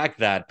unpack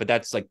that, but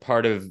that's like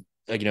part of,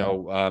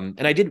 and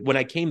I did, when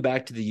I came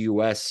back to the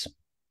US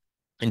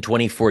in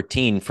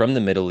 2014 from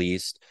the Middle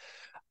East,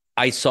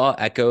 I saw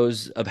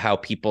echoes of how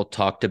people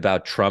talked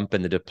about Trump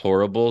and the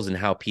deplorables and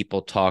how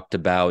people talked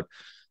about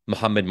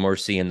Mohammed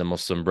Morsi and the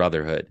Muslim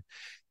Brotherhood.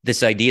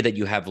 This idea that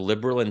you have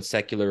liberal and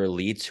secular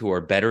elites who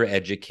are better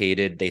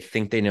educated, they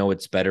think they know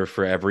what's better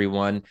for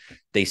everyone.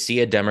 They see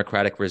a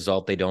democratic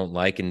result they don't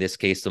like, in this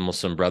case, the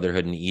Muslim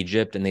Brotherhood in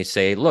Egypt, and they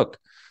say, look,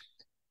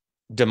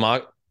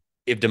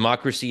 if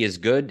democracy is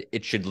good,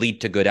 it should lead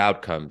to good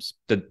outcomes.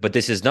 But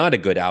this is not a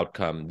good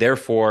outcome.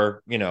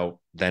 Therefore,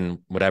 then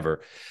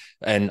whatever.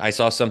 And I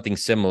saw something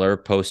similar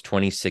post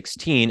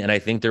 2016. And I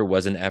think there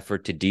was an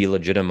effort to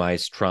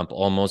delegitimize Trump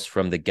almost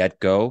from the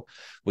get-go.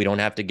 We don't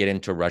have to get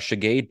into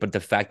Russiagate, but the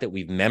fact that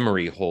we've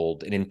memory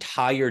hold an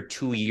entire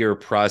 2-year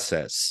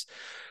process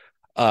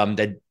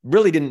that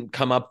really didn't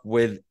come up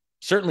with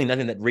certainly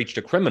nothing that reached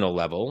a criminal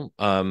level.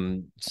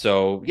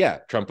 So yeah,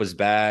 Trump was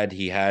bad.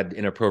 He had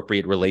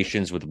inappropriate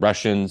relations with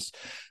Russians,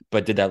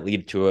 but did that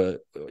lead to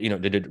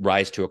did it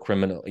rise to a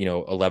criminal,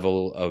 a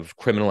level of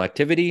criminal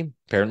activity?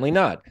 Apparently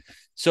not.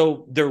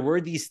 So there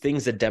were these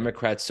things that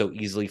Democrats so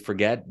easily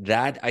forget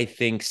that I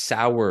think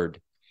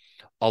soured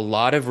a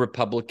lot of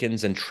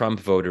Republicans and Trump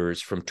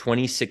voters from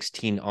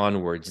 2016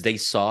 onwards. They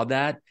saw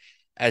that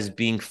as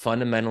being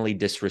fundamentally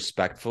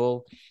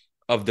disrespectful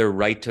of their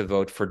right to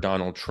vote for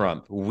Donald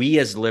Trump. We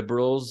as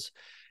liberals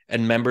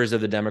and members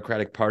of the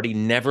Democratic Party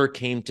never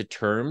came to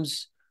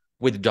terms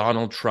with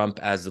Donald Trump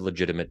as the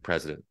legitimate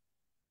president.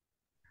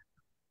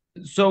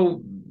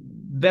 So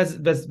there's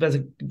a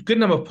good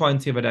number of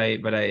points here that I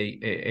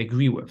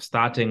agree with,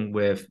 starting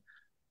with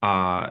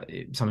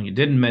something you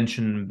didn't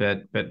mention,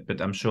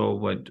 but I'm sure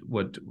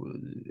would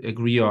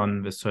agree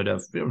on the sort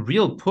of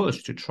real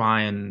push to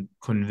try and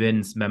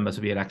convince members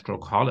of the Electoral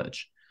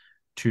College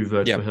to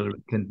vote for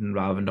Hillary Clinton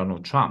rather than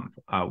Donald Trump,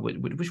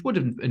 which would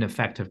in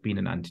effect have been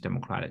an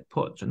anti-democratic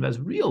push. And there's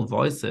real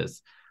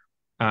voices,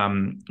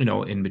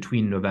 in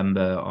between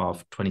November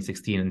of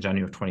 2016 and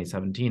January of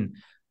 2017,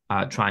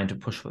 trying to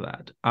push for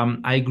that.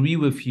 I agree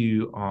with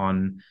you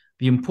on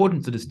the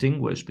importance to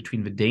distinguish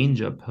between the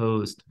danger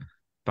posed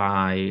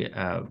by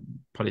a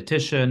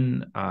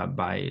politician,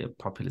 by a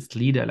populist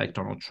leader like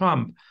Donald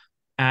Trump,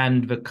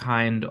 and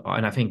and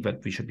I think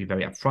that we should be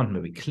very upfront and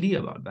very clear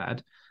about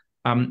that,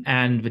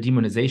 and the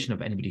demonization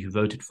of anybody who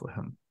voted for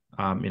him.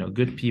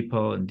 Good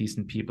people and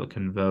decent people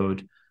can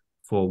vote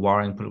for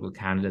warring political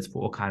candidates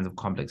for all kinds of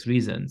complex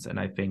reasons. And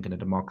I think in a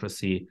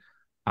democracy,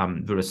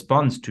 the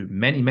response to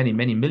many, many,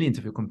 many millions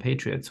of your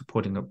compatriots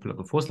supporting a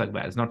political force like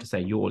that is not to say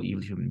you're all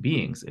evil human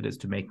beings. It is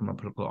to make them a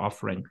political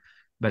offering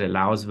that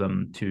allows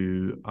them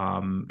to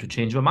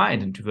change their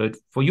mind and to vote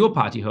for your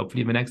party,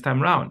 hopefully, the next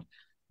time around.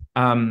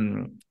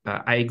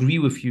 I agree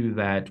with you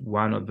that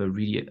one of the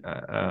really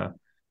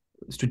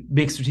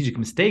big strategic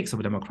mistakes of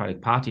the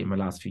Democratic Party in the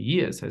last few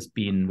years has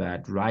been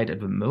that right at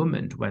the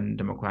moment when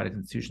democratic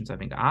institutions, I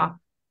think, are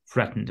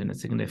threatened in a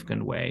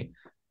significant way,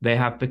 they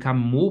have become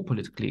more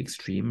politically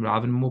extreme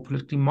rather than more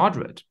politically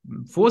moderate,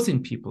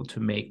 forcing people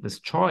to make this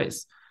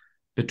choice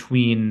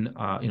between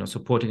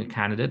supporting a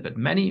candidate that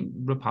many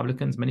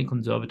Republicans, many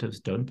conservatives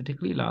don't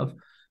particularly love,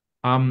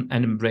 and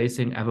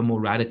embracing ever more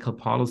radical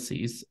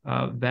policies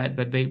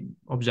that they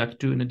object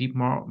to in a deep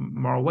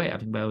moral way. I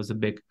think that was a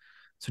big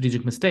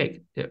strategic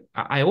mistake.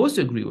 I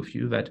also agree with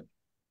you that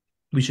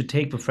we should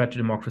take the threat to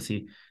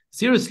democracy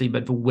seriously,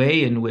 but the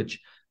way in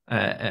which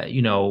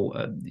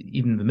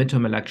even the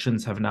midterm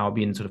elections have now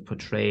been sort of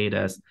portrayed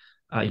as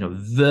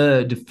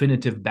the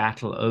definitive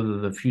battle over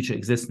the future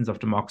existence of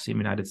democracy in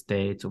the United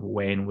States, or a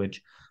way in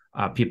which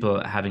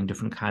people having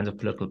different kinds of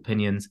political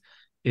opinions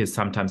is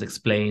sometimes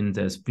explained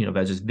as,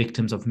 they're just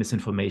victims of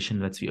misinformation.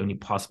 That's the only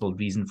possible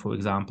reason, for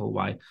example,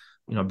 why,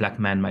 Black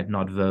men might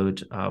not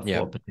vote for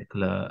a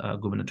particular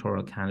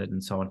gubernatorial candidate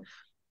and so on.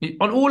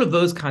 On all of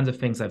those kinds of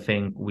things, I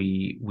think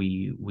we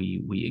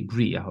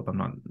agree. I hope I'm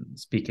not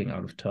speaking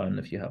out of turn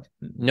if you have.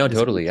 No,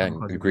 totally. I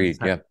agree.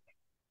 Yeah.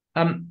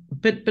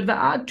 But there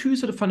are two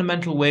sort of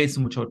fundamental ways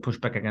in which I would push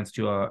back against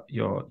your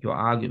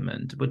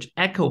argument, which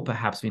echo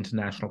perhaps the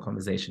international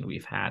conversation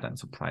we've had,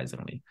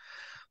 unsurprisingly.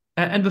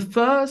 And the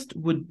first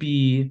would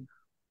be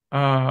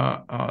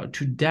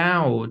to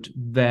doubt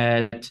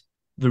that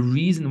the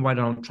reason why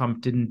Donald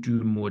Trump didn't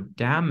do more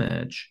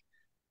damage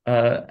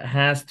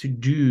has to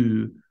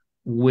do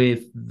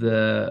with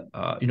the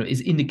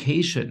is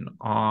indication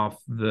of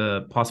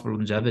the possible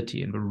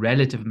longevity and the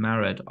relative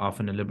merit of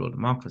an illiberal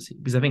democracy.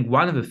 Because I think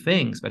one of the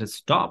things that has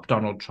stopped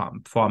Donald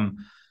Trump from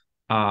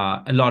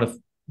a lot of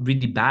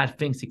really bad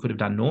things he could have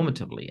done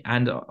normatively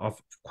and of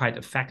quite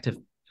effective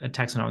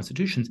attacks on our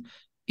institutions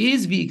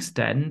is the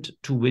extent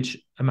to which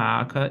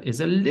America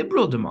is a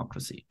liberal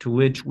democracy, to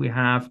which we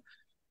have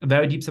a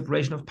very deep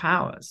separation of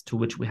powers, to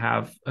which we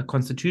have a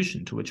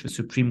constitution, to which the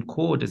Supreme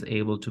Court is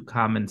able to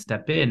come and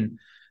step in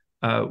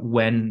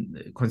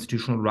when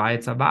constitutional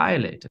rights are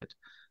violated.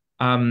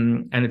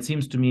 And it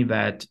seems to me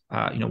that,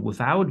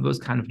 without those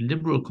kind of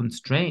liberal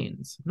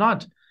constraints,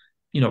 not,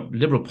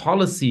 liberal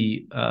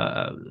policy,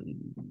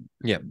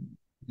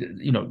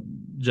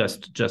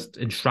 just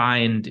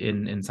enshrined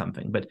in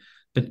something, but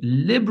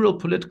liberal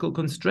political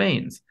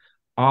constraints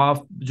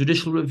of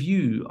judicial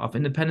review, of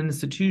independent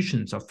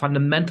institutions, of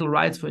fundamental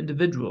rights for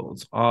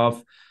individuals,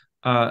 of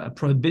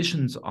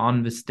prohibitions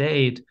on the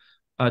state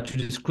to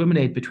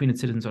discriminate between its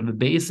citizens on the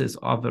basis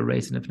of a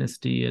race and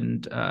ethnicity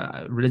and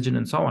religion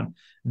and so on.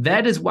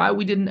 That is why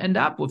we didn't end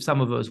up with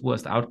some of those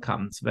worst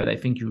outcomes that I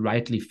think you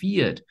rightly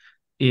feared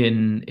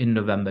in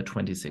November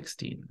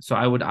 2016. So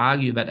I would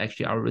argue that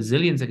actually our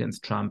resilience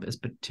against Trump is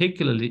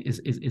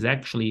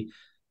actually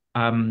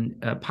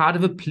part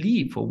of a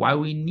plea for why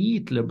we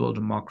need liberal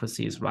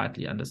democracies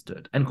rightly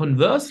understood. And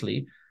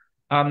conversely,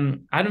 I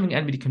don't think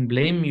anybody can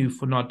blame you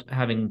for not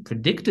having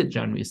predicted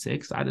January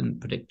 6th. I didn't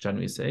predict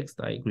January 6th.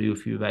 I agree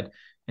with you that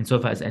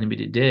insofar as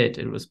anybody did,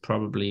 it was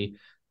probably,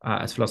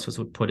 as philosophers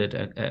would put it,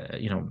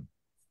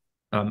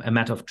 a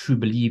matter of true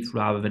belief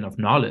rather than of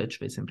knowledge.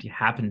 They simply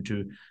happened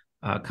to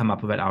come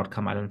up with that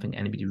outcome. I don't think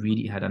anybody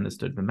really had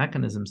understood the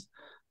mechanisms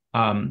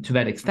to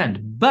that extent.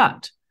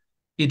 But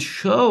it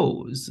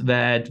shows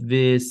that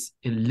this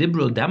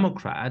illiberal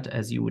Democrat,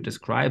 as you would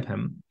describe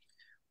him,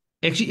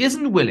 actually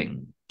isn't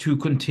willing to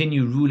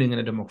continue ruling in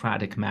a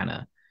democratic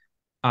manner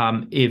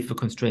if the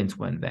constraints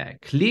weren't there.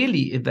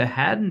 Clearly, if there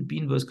hadn't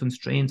been those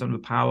constraints on the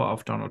power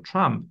of Donald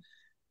Trump,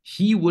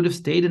 he would have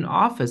stayed in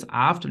office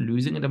after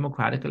losing a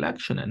democratic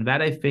election. And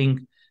that, I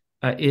think,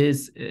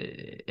 is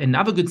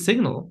another good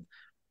signal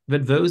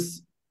that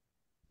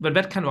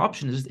that kind of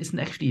option just isn't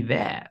actually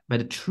there,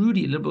 that a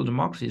truly liberal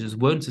democracy just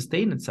won't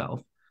sustain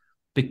itself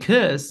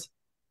because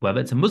whether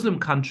it's a Muslim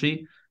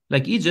country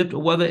like Egypt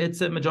or whether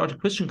it's a majority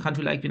Christian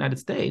country like the United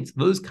States,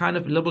 those kind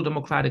of liberal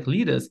democratic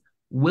leaders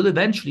will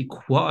eventually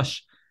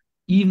quash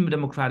even the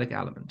democratic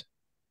element.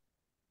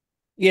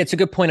 Yeah, it's a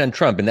good point on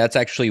Trump. And that's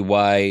actually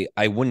why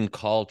I wouldn't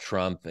call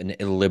Trump an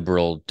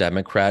illiberal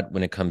Democrat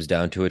when it comes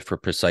down to it, for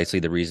precisely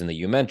the reason that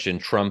you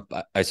mentioned. Trump,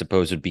 I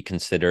suppose, would be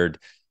considered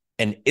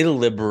an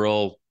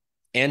illiberal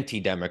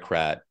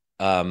anti-Democrat,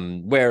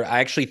 where I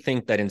actually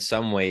think that in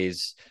some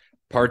ways,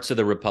 parts of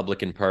the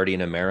Republican Party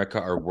in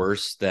America are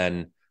worse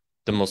than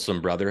the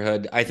Muslim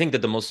Brotherhood. I think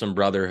that the Muslim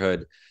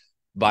Brotherhood,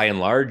 by and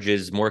large,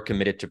 is more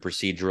committed to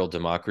procedural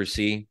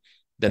democracy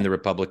than the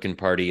Republican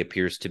Party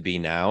appears to be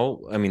now.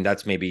 I mean,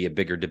 that's maybe a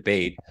bigger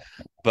debate,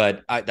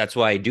 but that's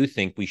why I do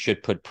think we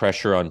should put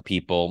pressure on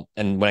people.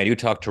 And when I do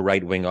talk to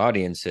right-wing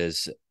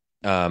audiences,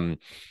 I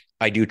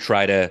do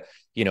try to,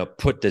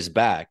 put this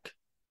back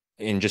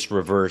in just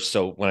reverse.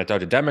 So when I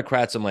talk to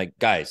Democrats, I'm like,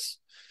 guys,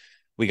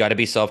 we got to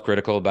be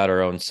self-critical about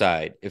our own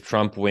side. If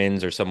Trump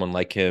wins or someone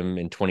like him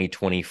in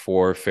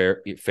 2024,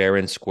 fair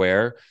and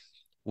square,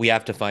 we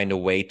have to find a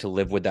way to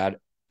live with that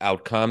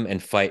outcome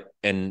and fight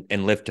and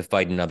live to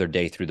fight another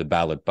day through the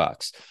ballot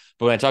box.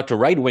 But when I talk to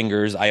right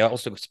wingers, I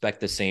also expect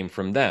the same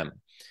from them,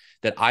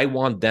 that I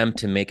want them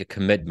to make a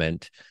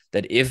commitment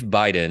that if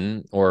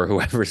Biden or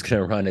whoever is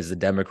going to run as the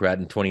Democrat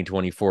in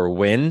 2024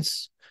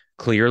 wins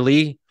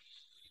clearly,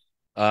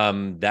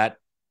 that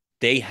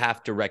they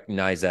have to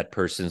recognize that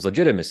person's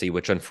legitimacy,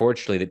 which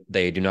unfortunately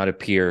they do not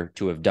appear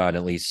to have done.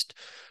 At least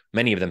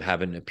many of them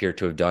haven't appeared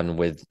to have done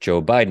with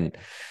Joe Biden.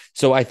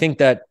 So I think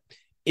that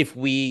if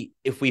we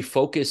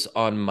focus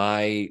on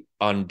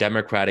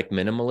democratic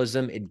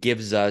minimalism,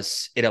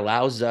 it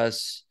allows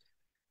us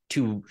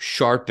to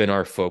sharpen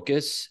our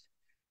focus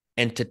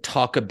and to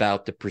talk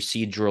about the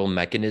procedural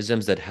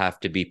mechanisms that have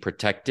to be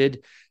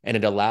protected. And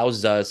it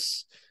allows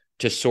us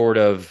to sort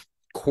of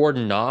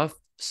cordon off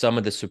some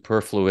of the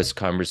superfluous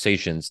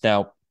conversations.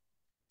 Now,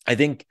 I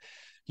think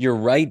you're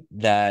right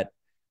that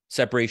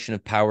separation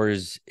of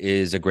powers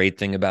is a great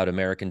thing about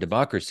American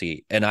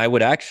democracy. And I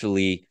would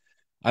actually,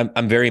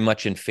 I'm very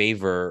much in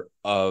favor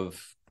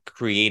of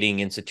creating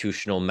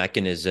institutional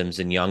mechanisms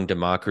in young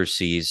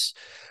democracies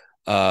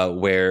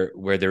where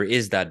there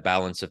is that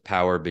balance of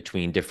power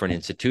between different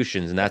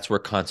institutions. And that's where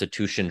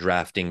constitution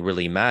drafting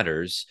really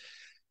matters.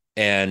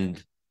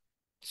 And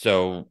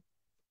so,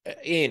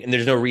 and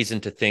there's no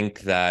reason to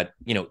think that,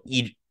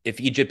 if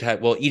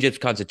Egypt's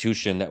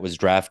constitution that was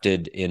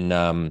drafted in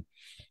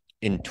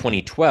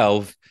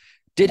 2012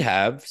 did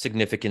have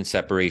significant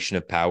separation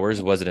of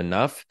powers. Was it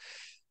enough?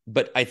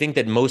 But I think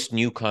that most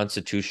new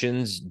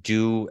constitutions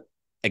do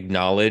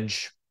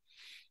acknowledge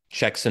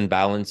checks and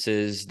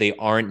balances. They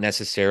aren't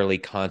necessarily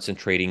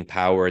concentrating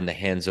power in the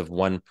hands of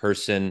one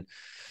person.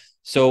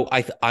 So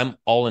I'm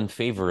all in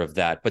favor of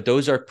that. But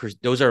those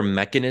are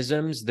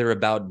mechanisms. They're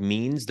about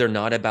means. They're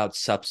not about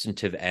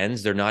substantive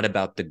ends. They're not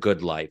about the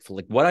good life.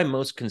 Like what I'm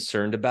most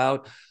concerned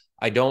about,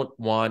 I don't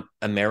want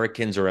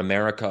Americans or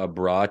America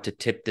abroad to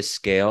tip the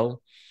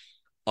scale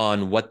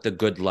on what the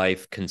good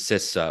life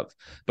consists of.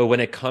 But when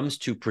it comes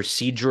to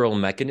procedural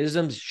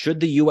mechanisms, should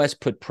the U.S.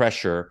 put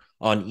pressure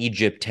on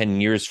Egypt 10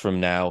 years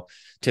from now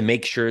to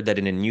make sure that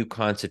in a new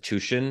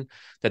constitution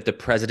that the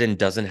president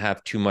doesn't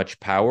have too much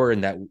power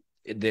and that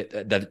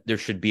there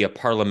should be a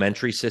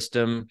parliamentary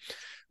system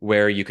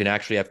where you can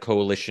actually have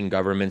coalition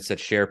governments that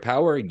share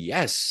power?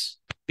 Yes,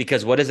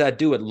 because what does that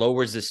do? It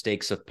lowers the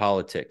stakes of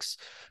politics.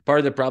 Part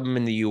of the problem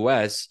in the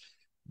U.S.,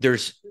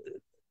 there's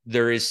a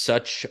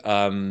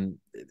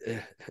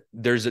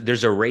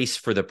race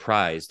for the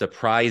prize. The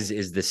prize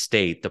is the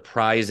state. The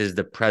prize is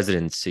the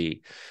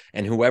presidency.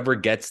 And whoever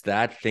gets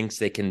that thinks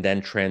they can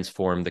then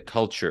transform the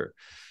culture.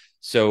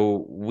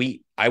 So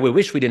I would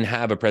wish we didn't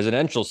have a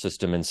presidential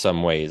system in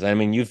some ways. I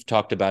mean, you've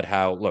talked about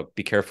how, look,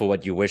 be careful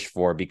what you wish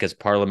for because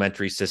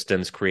parliamentary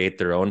systems create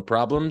their own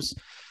problems.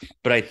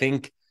 But I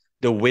think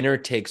the winner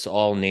takes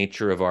all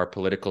nature of our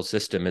political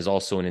system is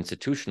also an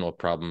institutional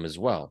problem as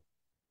well.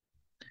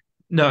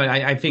 No,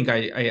 I think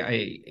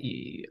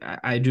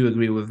I do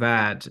agree with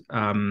that.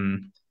 Let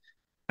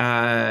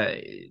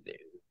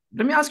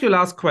me ask you a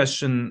last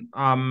question.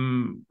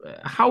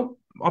 How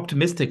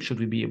optimistic should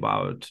we be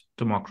about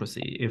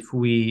democracy if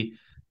we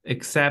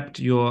accept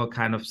your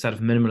kind of set of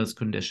minimalist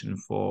condition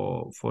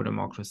for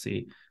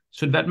democracy?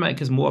 Should that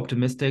make us more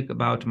optimistic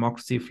about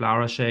democracy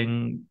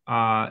flourishing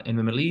in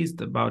the Middle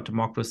East, about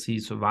democracy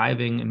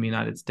surviving in the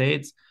United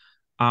States?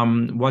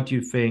 What do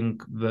you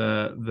think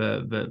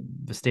the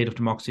state of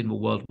democracy in the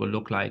world will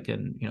look like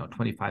in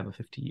 25 or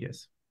 50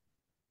 years?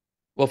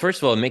 Well,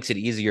 first of all, it makes it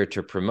easier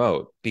to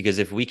promote, because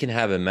if we can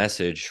have a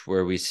message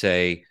where we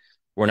say,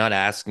 we're not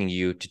asking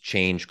you to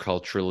change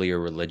culturally or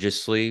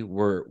religiously,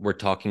 we're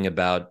talking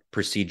about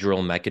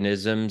procedural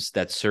mechanisms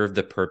that serve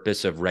the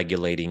purpose of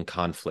regulating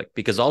conflict.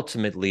 Because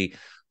ultimately,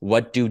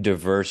 what do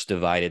diverse,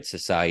 divided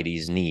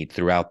societies need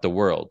throughout the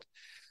world?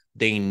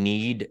 They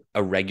need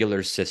a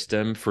regular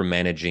system for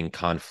managing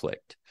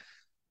conflict.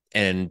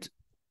 And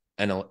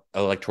an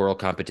electoral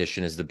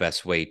competition is the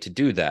best way to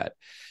do that.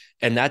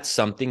 And that's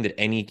something that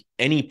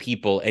any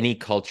people, any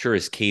culture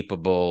is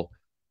capable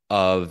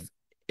of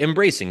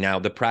embracing. Now,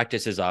 the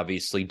practice is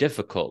obviously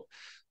difficult,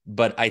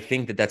 but I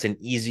think that that's an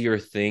easier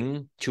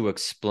thing to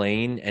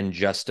explain and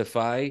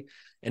justify.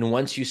 And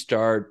once you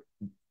start,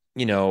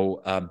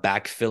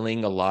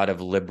 backfilling a lot of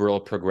liberal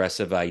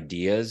progressive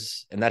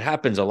ideas, and that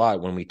happens a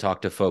lot when we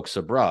talk to folks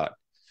abroad,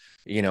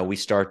 we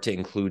start to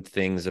include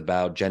things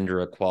about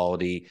gender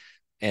equality.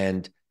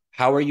 And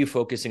how are you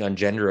focusing on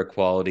gender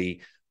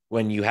equality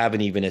when you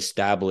haven't even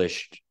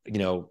established,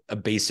 a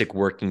basic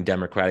working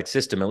democratic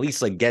system? At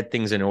least get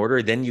things in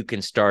order. Then you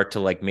can start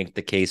to make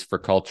the case for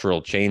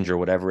cultural change or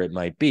whatever it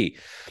might be.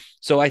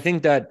 So I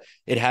think that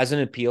it has an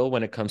appeal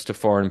when it comes to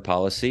foreign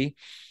policy.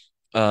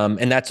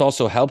 And that's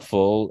also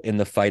helpful in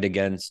the fight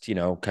against,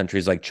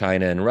 countries like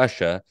China and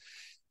Russia,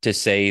 to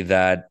say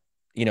that,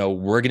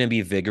 we're going to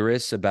be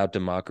vigorous about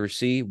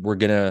democracy. We're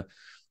going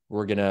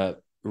to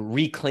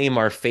reclaim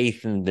our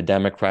faith in the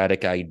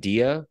democratic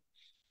idea.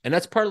 And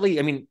that's partly,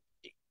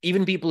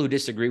 even people who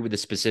disagree with the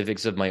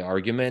specifics of my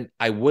argument,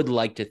 I would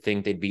like to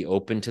think they'd be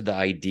open to the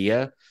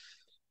idea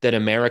that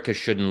America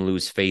shouldn't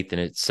lose faith in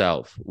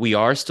itself. We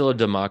are still a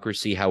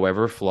democracy,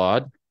 however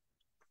flawed,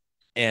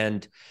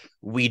 and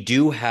we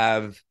do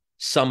have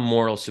some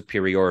moral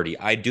superiority.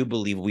 I do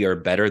believe we are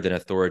better than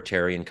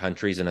authoritarian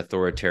countries and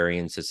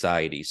authoritarian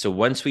societies. So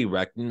once we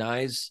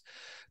recognize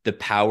the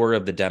power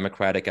of the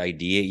democratic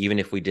idea, even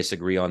if we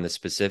disagree on the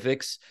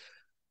specifics,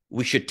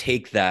 we should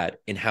take that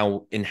in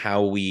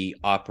how we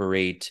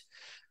operate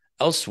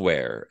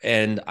elsewhere.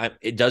 And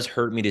it does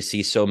hurt me to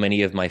see so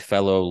many of my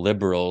fellow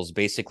liberals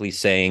basically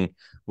saying,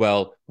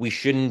 well, we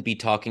shouldn't be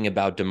talking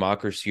about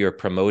democracy or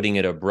promoting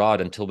it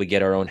abroad until we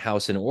get our own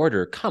house in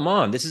order. Come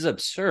on, this is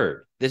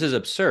absurd. This is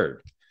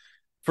absurd.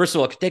 First of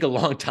all, it could take a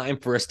long time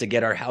for us to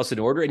get our house in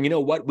order. And you know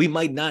what? We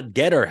might not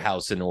get our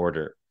house in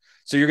order.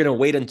 So you're going to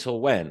wait until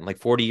when?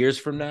 40 years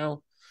from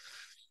now?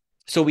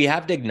 So we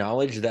have to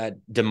acknowledge that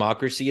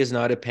democracy is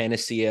not a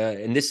panacea.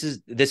 And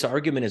this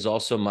argument is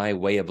also my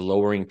way of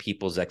lowering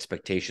people's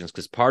expectations,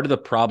 because part of the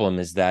problem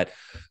is that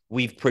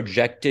we've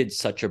projected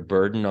such a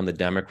burden on the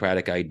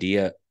democratic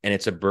idea, and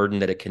it's a burden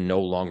that it can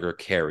no longer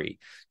carry.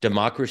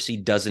 Democracy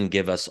doesn't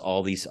give us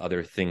all these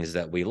other things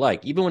that we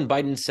like. Even when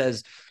Biden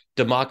says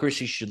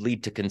democracy should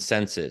lead to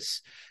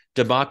consensus,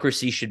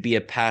 democracy should be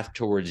a path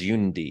towards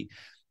unity,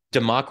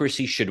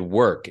 democracy should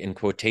work, in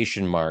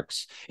quotation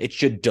marks, it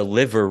should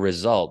deliver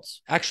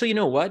results. Actually, you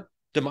know what?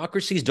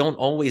 Democracies don't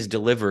always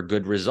deliver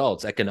good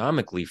results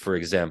economically, for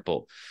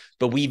example,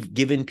 but we've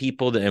given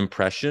people the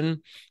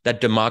impression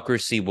that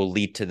democracy will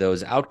lead to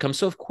those outcomes.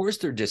 So of course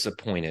they're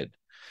disappointed.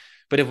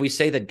 But if we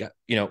say that,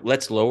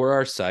 let's lower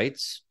our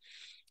sights,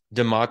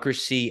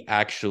 democracy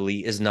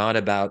actually is not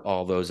about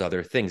all those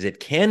other things. It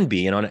can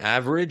be, and on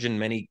average,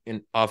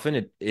 and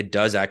often it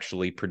does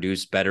actually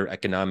produce better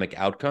economic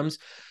outcomes,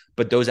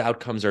 but those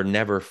outcomes are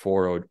never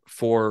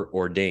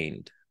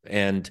foreordained.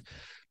 And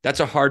that's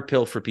a hard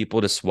pill for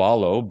people to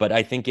swallow, but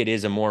I think it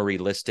is a more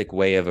realistic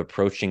way of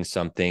approaching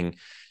something.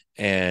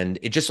 And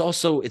it's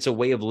a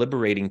way of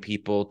liberating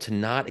people to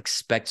not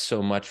expect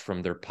so much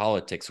from their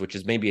politics, which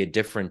is maybe a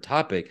different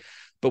topic,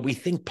 but we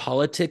think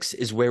politics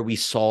is where we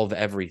solve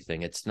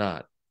everything. It's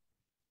not.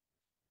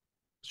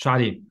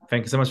 Shadi,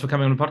 thank you so much for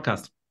coming on the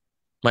podcast.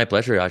 My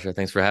pleasure, Yascha.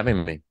 Thanks for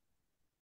having me.